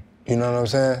them. You know what I'm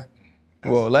saying?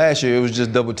 Well, last year it was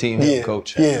just double team him,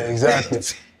 Coach. Yeah, exactly.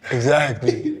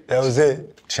 Exactly. That was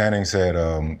it. Channing said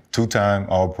 2-time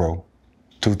All-Pro,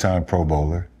 2-time Pro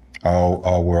Bowler,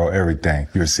 all-world, everything.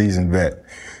 You're a seasoned vet.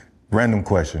 Random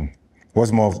question.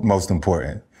 What's most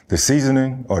important, the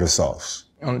seasoning or the sauce?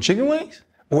 On the chicken wings?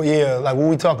 Well, yeah, like what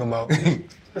we talking about?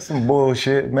 That's some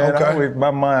bullshit, man. Okay.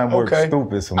 My mind works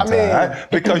stupid sometimes.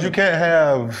 Because you can't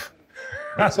have...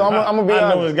 So I'm gonna be honest.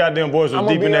 I know his goddamn voice was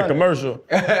deep in that commercial.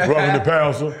 Rubbing the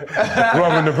pencil.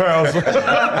 Rubbing the pencil.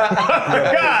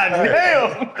 God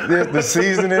damn. The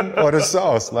seasoning or the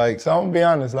sauce, like. So I'm gonna be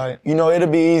honest, like, you know, it'll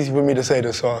be easy for me to say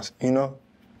the sauce, you know?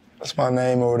 That's my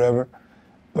name or whatever.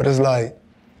 But it's like,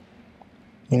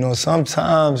 you know,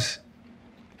 sometimes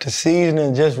the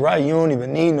seasoning just right, you don't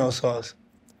even need no sauce.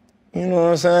 You know what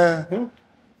I'm saying?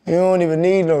 You don't even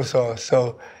need no sauce.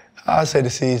 So I say the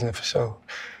seasoning for sure.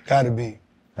 Gotta be.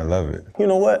 I love it. You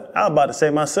know what? I was about to say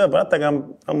myself, but I think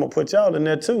I'm gonna put y'all in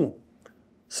there too.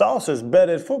 Sauce is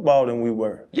better at football than we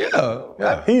were.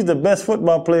 Yeah. He's the best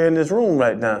football player in this room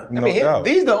right now. These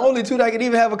are the only two that can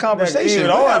even have a conversation. We're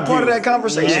not part of that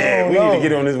conversation. Yeah, we need to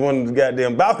get on this one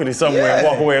goddamn balcony somewhere and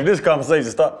walk away if this conversation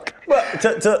starts. But to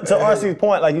RC's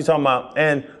point, like you talking about,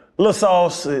 and little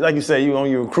Sauce, like you say, you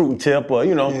on your recruiting tip, or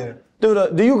you know,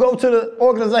 do you go to the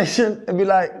organization and be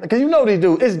like, because you know these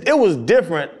dudes, it was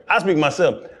different. I speak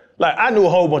myself. Like, I knew a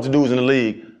whole bunch of dudes in the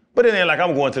league, but it ain't like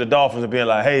I'm going to the Dolphins and being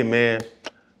like, hey man,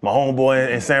 my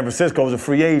homeboy in San Francisco is a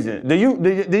free agent. Do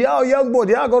y'all young boys,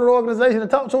 do y'all go to the organization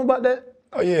and talk to them about that?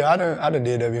 Oh yeah, I done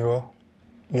did that before.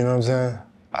 You know what I'm saying?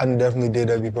 I done definitely did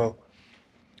that before.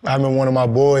 I remember one of my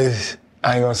boys,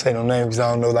 I ain't gonna say no name because I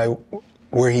don't know like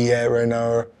where he at right now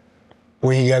or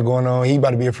what he got going on. He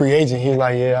about to be a free agent. He was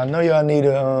like, yeah, I know y'all need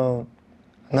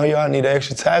an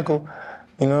extra tackle.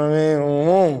 You know what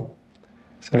I mean?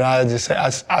 So then I just say,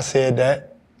 I said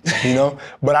that, you know?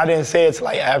 But I didn't say it till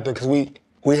like after, because we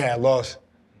had lost.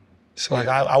 So like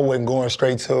I wasn't going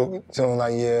straight to him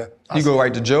like, yeah. You go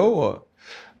right to Joe or?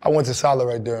 I went to Solid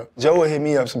right there. Joe would hit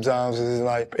me up sometimes. It's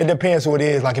like, it depends who it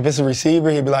is. Like if it's a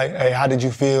receiver, he'd be like, hey, how did you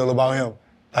feel about him?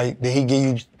 Like, did he give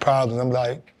you problems? I'm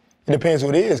like, it depends who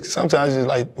it is. Cause sometimes it's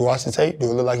like, watch the tape, do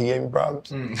it look like he gave me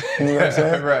problems? You know what I'm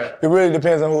saying? Right. It really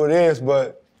depends on who it is,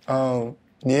 but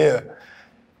yeah.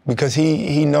 Because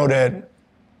he know that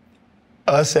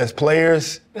us as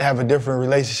players have a different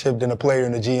relationship than a player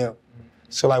and the GM.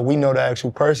 So like we know the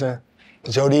actual person.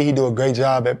 Jody, he do a great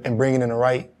job in bringing in the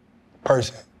right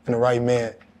person and the right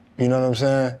man. You know what I'm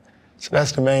saying? So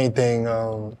that's the main thing.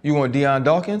 You want Deion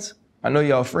Dawkins? I know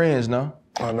y'all friends, no?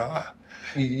 Oh no.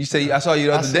 You say I saw you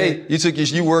the other day.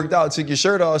 You worked out, took your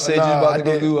shirt off, said you was about to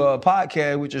go do a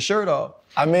podcast with your shirt off.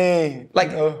 I mean,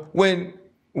 like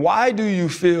why do you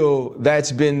feel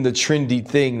that's been the trendy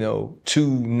thing though to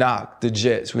knock the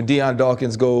Jets? When Deion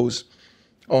Dawkins goes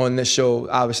on this show,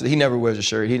 obviously he never wears a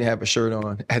shirt. He didn't have a shirt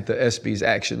on at the ESPYs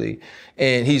actually,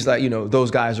 and he's like, you know,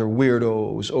 those guys are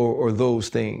weirdos or those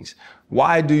things.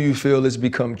 Why do you feel it's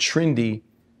become trendy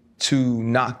to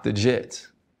knock the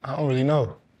Jets? I don't really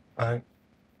know. I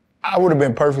would have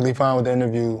been perfectly fine with the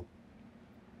interview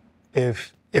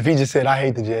if he just said, I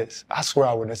hate the Jets. I swear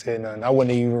I wouldn't have said nothing. I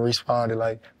wouldn't have even responded.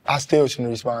 Like, I still shouldn't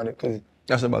have responded because...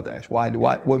 That's about to ask.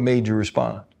 What made you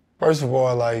respond? First of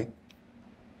all, like,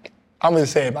 I'm going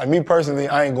to say it. Like, me personally,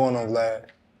 I ain't going on Vlad.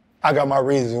 I got my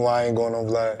reasons why I ain't going on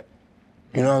Vlad.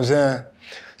 You know what I'm saying?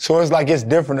 So it's like, it's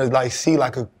different to like see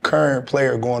like a current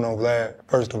player going on Vlad,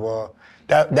 first of all.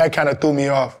 That kind of threw me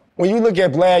off. When you look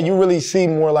at Vlad, you really see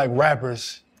more like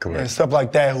rappers and stuff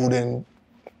like that who then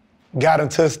got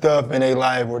into stuff in their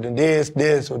life or then did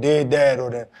this or did that or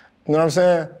then, you know what I'm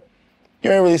saying?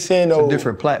 You ain't really seeing those. It's a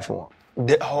different platform.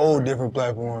 Whole different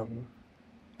platform.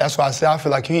 That's why I say I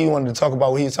feel like if he wanted to talk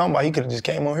about what he was talking about, he could have just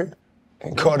came on here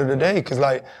and called it a day. Because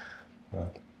like,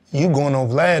 you going on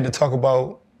Vlad to talk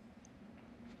about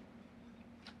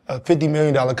a $50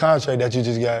 million contract that you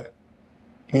just got.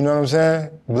 You know what I'm saying?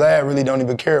 Vlad really don't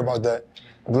even care about that.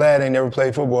 Vlad ain't never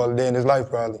played football a day in his life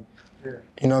probably. Yeah.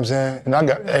 You know what I'm saying? And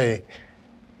I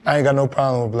ain't got no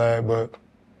problem with Vlad, but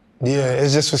Yeah, it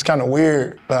just was kind of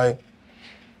weird. Like,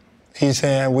 he's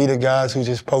saying we the guys who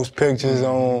just post pictures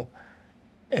on,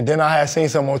 and then I had seen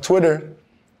something on Twitter.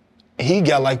 He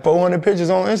got like 400 pictures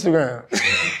on Instagram.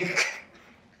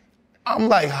 I'm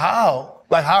like, how?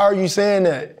 Like, how are you saying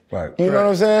that? Right. You know what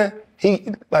I'm saying? He,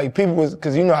 like, people was,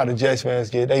 cause you know how the Jets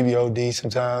fans get, they be OD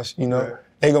sometimes, you know? Right.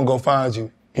 They gonna go find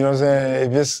you. You know what I'm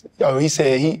saying? If it's, he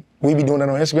said we be doing that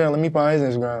on Instagram, let me find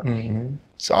his Instagram. Mm-hmm.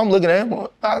 So I'm looking at him,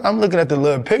 I'm looking at the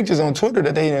little pictures on Twitter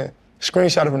that they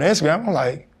screenshotted from the Instagram. I'm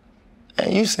like,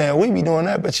 man, you saying we be doing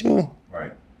that, but you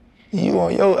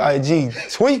on your IG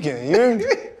tweaking, you hear me?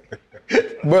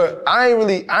 But I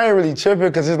ain't really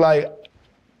tripping, cause it's like,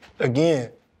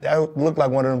 again, that looked like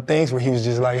one of them things where he was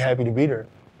just like happy to be there.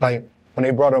 Like when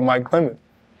they brought up Mike Clement.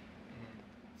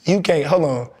 You can't call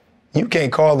him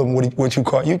what you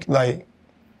call, he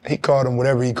called him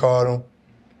whatever he called him.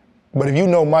 But if you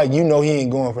know Mike, you know he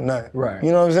ain't going for nothing. Right.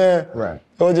 You know what I'm saying? Right.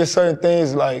 There were just certain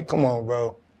things like, come on,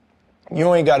 bro.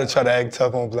 You ain't gotta try to act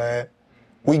tough on Vlad.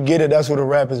 We get it, that's where the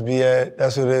rappers be at.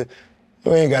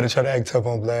 You ain't gotta try to act tough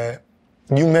on Vlad.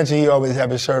 You mentioned he always have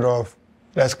his shirt off.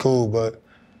 That's cool, but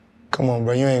come on,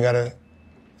 bro. You ain't gotta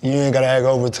act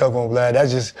over tough on Vlad.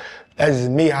 That's just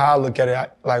me, how I look at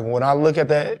it. Like when I look at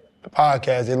that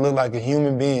podcast, it looked like a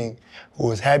human being who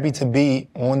was happy to be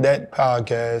on that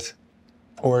podcast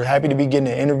or happy to be getting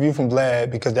an interview from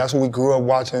Vlad, because that's what we grew up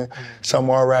watching some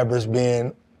of our rappers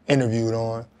being interviewed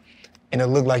on. And it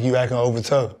looked like you acting over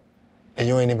tough. And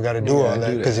you ain't even gotta do all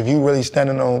that. Because if you really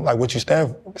standing on like what you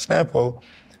stand for,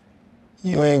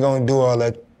 you ain't gonna do all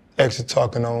that extra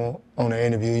talking on the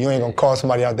interview. You ain't gonna call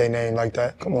somebody out their name like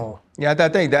that. Come on. Yeah, I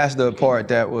think that's the part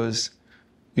that was,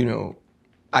 you know,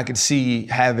 I could see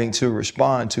having to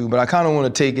respond to, but I kind of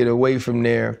want to take it away from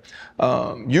there.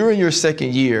 You're in your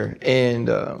second year, and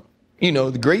you know,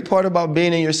 the great part about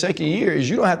being in your second year is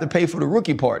you don't have to pay for the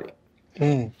rookie party.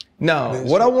 Now,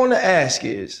 what I want to ask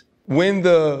is, when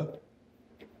the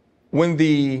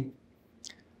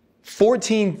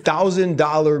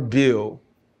 $14,000 bill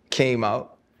came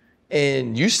out,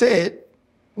 and you said,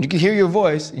 you can hear your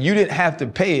voice, you didn't have to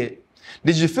pay it.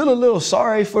 Did you feel a little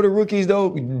sorry for the rookies though,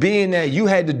 being that you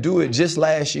had to do it just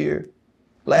last season?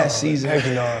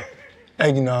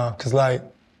 Heck no, cause like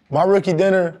my rookie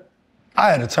dinner, I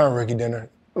had a turn rookie dinner.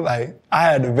 Like I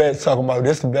had the vets talking about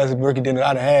this the best rookie dinner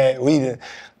I'd had. We done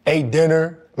ate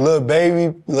dinner, little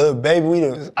baby, we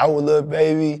done out with little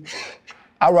baby.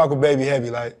 I rock with baby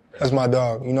heavy, like that's my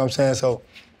dog, you know what I'm saying? So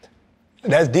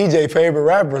that's DJ favorite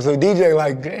rapper. So DJ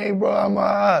like, hey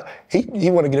bro, he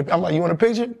wanna get I'm like, you want a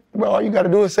picture? Bro, all you gotta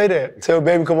do is say that. Tell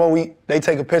baby come on, they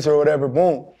take a picture or whatever,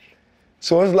 boom.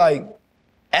 So it's like,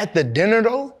 at the dinner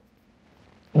though,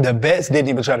 the vets didn't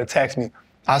even try to tax me.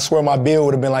 I swear my bill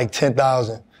would have been like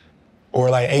 10,000 or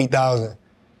like 8,000.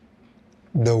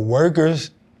 The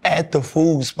workers at the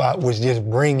food spot was just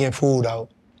bringing food out.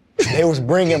 They was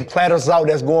bringing platters out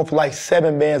that's going for like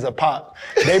 7 bands a pop.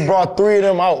 They brought 3 of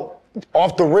them out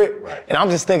off the rip. Right. And I'm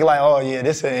just thinking like, oh yeah,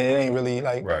 it ain't really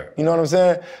like, you know what I'm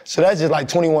saying? So that's just like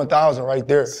 21,000 right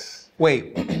there.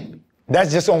 Wait.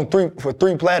 That's just for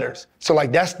 3 platters. So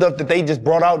like that's stuff that they just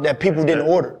brought out that people didn't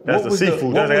order. That's the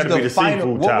seafood. That had to be the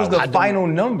seafood. What was the final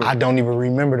number? I don't even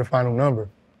remember the final number.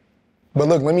 But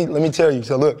look, let me tell you.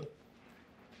 So look,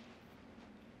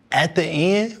 at the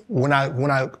end,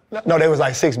 no, there was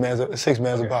like 6 bands a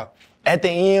pop. At the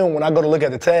end, when I go to look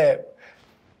at the tab,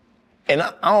 and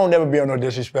I don't never be on no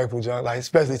disrespectful junk, like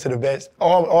especially to the vets.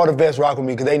 All the vets rock with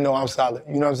me because they know I'm solid.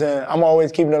 You know what I'm saying? I'm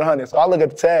always keeping it 100. So I look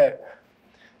at the tab,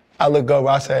 I look over,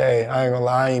 I say, hey, I ain't gonna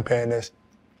lie, I ain't paying this.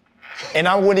 And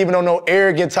I wasn't even on no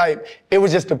arrogant type. It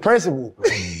was just the principle.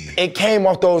 It came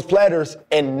off those platters,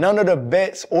 and none of the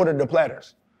vets ordered the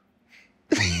platters.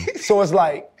 So it's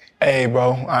like, hey,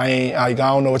 bro, I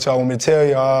don't know what y'all want me to tell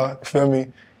y'all, feel me?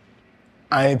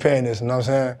 I ain't paying this, you know what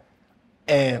I'm saying?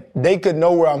 And they could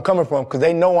know where I'm coming from, because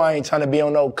they know I ain't trying to be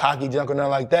on no cocky junk or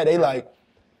nothing like that. They like,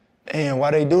 damn,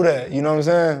 why they do that? You know what I'm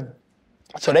saying?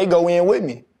 So they go in with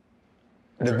me.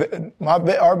 My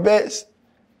bets,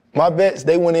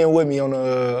 they went in with me on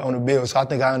the bill. So I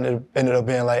think I ended up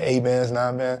being like 8 bands,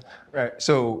 9 bands. Right.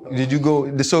 So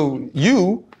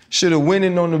you should have went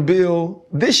in on the bill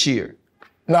this year.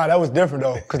 Nah, that was different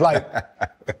though. Cause like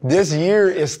this year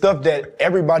is stuff that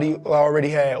everybody already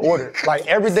had ordered. Like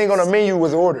everything on the menu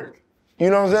was ordered. You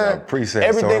know what I'm saying? Preset,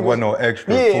 everything so it wasn't no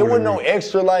extra. Yeah, it wasn't no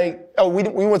extra like,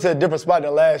 we went to a different spot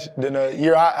than the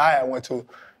year I had went to. You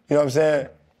know what I'm saying?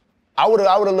 I would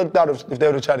have looked out if they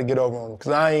would have tried to get over on them.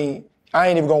 Cause I ain't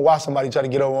even gonna watch somebody try to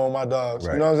get over on my dogs.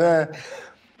 Right. You know what I'm saying?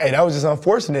 Hey, that was just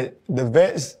unfortunate. The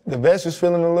vets was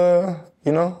feeling a little,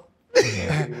 you know?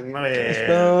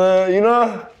 Man. You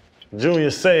know? Junior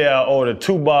Seau ordered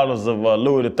 2 bottles of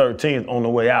Louis XIII on the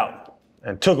way out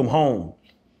and took them home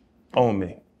on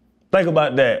me. Think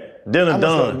about that. Dinner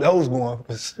done. Those going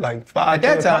for like 5.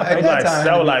 At that time,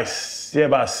 That was like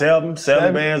about seven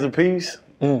bands a piece.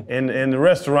 In the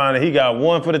restaurant, he got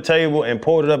 1 for the table and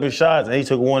poured it up in shots, and he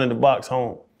took 1 in the box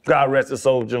home. God rest his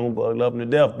soul, Junebug, love him to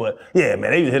death. But yeah,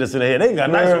 man, they just hit us in the head. They got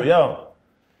nice with y'all.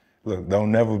 Look,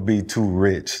 don't never be too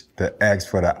rich to ask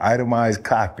for the itemized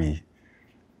copy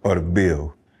of the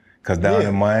bill. Because down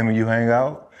in Miami you hang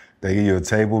out, they give you a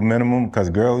table minimum.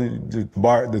 Because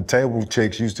the table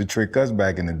chicks used to trick us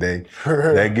back in the day.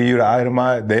 They give you the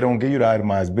itemized, they don't give you the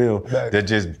itemized bill. They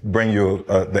just bring you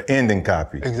the ending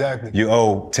copy. Exactly. You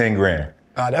owe 10 grand.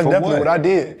 That's definitely what I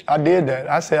did. I did that.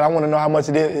 I said, I want to know how much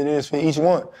it is for each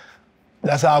one.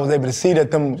 That's how I was able to see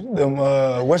that them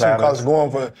Western costs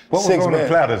going for what 6 was on men. the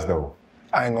platters though?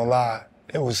 I ain't gonna lie.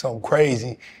 It was something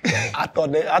crazy. I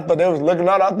thought they was looking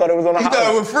out. I thought it was on the house. You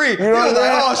thought it was free. You know what I'm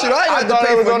saying? Like, oh shit, I ain't thought to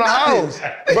pay it was for on the nothing.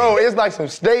 house. Bro, it's like some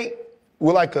steak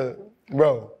with like a,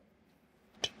 bro.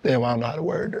 Damn, I don't know how to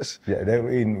word this. Yeah, they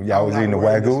were eating. Y'all was eating the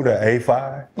Wagyu, the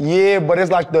A5. Yeah, but it's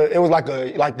like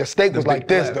the steak was like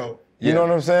this though. You know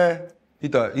what I'm saying? He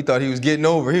thought he was getting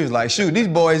over. He was like, shoot, these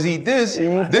boys eat this.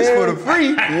 This for the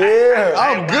free. Yeah.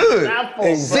 I'm good.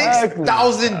 Exactly.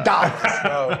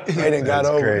 $6,000. They got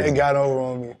over. Crazy. They got over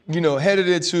on me. You know, headed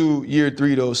into year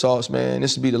 3 though, Sauce, man.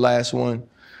 This will be the last one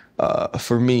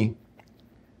for me.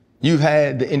 You've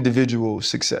had the individual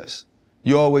success.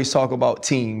 You always talk about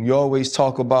team. You always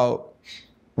talk about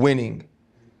winning.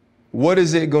 What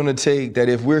is it gonna take that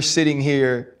if we're sitting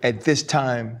here at this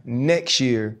time next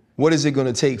year, what is it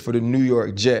gonna take for the New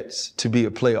York Jets to be a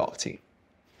playoff team?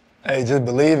 Hey, just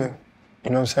believing.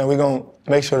 You know what I'm saying? We're gonna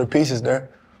make sure the piece is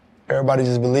there. Everybody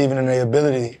just believing in their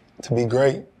ability to be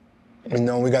great. You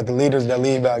know, we got the leaders that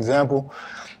lead by example,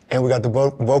 and we got the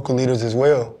vocal leaders as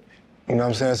well. You know what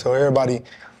I'm saying? So everybody,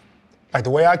 like the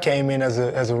way I came in as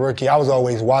a rookie, I was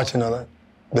always watching the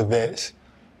vets.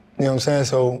 You know what I'm saying?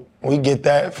 So we get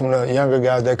that from the younger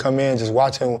guys that come in, just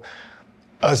watching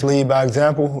us lead by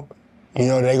example. You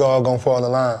know, they all gonna fall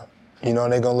in line. You know,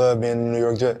 they gonna love being in the New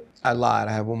York Jets. I lied.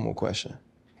 I have one more question.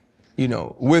 You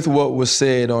know, with what was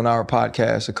said on our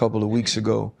podcast a couple of weeks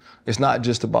ago, it's not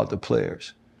just about the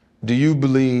players. Do you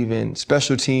believe in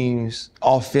special teams,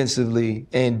 offensively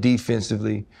and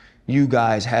defensively? You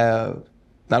guys have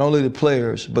not only the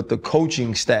players, but the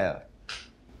coaching staff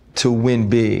to win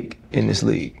big in this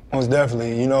league? Most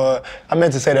definitely. You know, I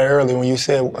meant to say that earlier when you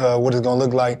said what it's gonna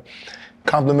look like.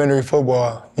 Complementary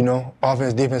football, you know,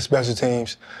 offense, defense, special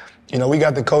teams. You know, we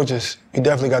got the coaches. We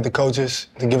definitely got the coaches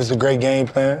to give us a great game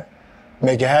plan,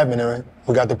 make it happen. And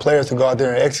we got the players to go out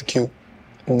there and execute.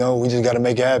 You know, we just got to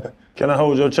make it happen. Can I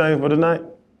hold your chain for the night?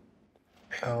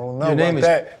 I don't know about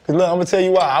that. 'Cause look, I'm gonna tell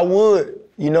you why. I would,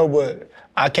 you know, but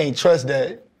I can't trust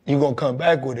that you gonna come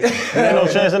back with it. Ain't no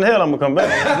chance in hell I'm gonna come back.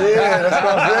 Yeah, that's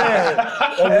what I'm saying.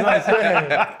 That's what I'm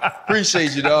saying.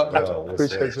 Appreciate you, dog.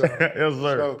 Appreciate you. Yes,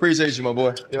 sir. Appreciate you, my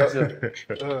boy. Yes,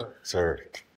 Sir.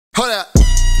 Hold up,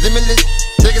 limitless.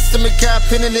 Niggas to me, cap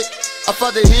pinning it. I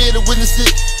fought the head to witness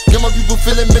it. Get my people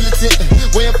feeling militant.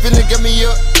 Way I'm feeling, get me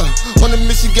up. On a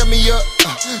mission, get me up.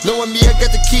 Knowing me, I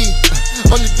got the key.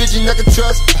 Only vision I can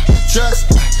trust.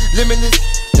 Limitless.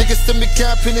 Niggas to me,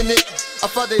 cap pinning it. I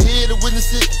fought the head to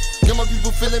witness it. Get my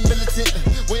people feeling militant.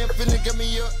 Way I'm feeling, get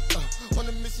me up. On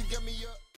a mission, get me up.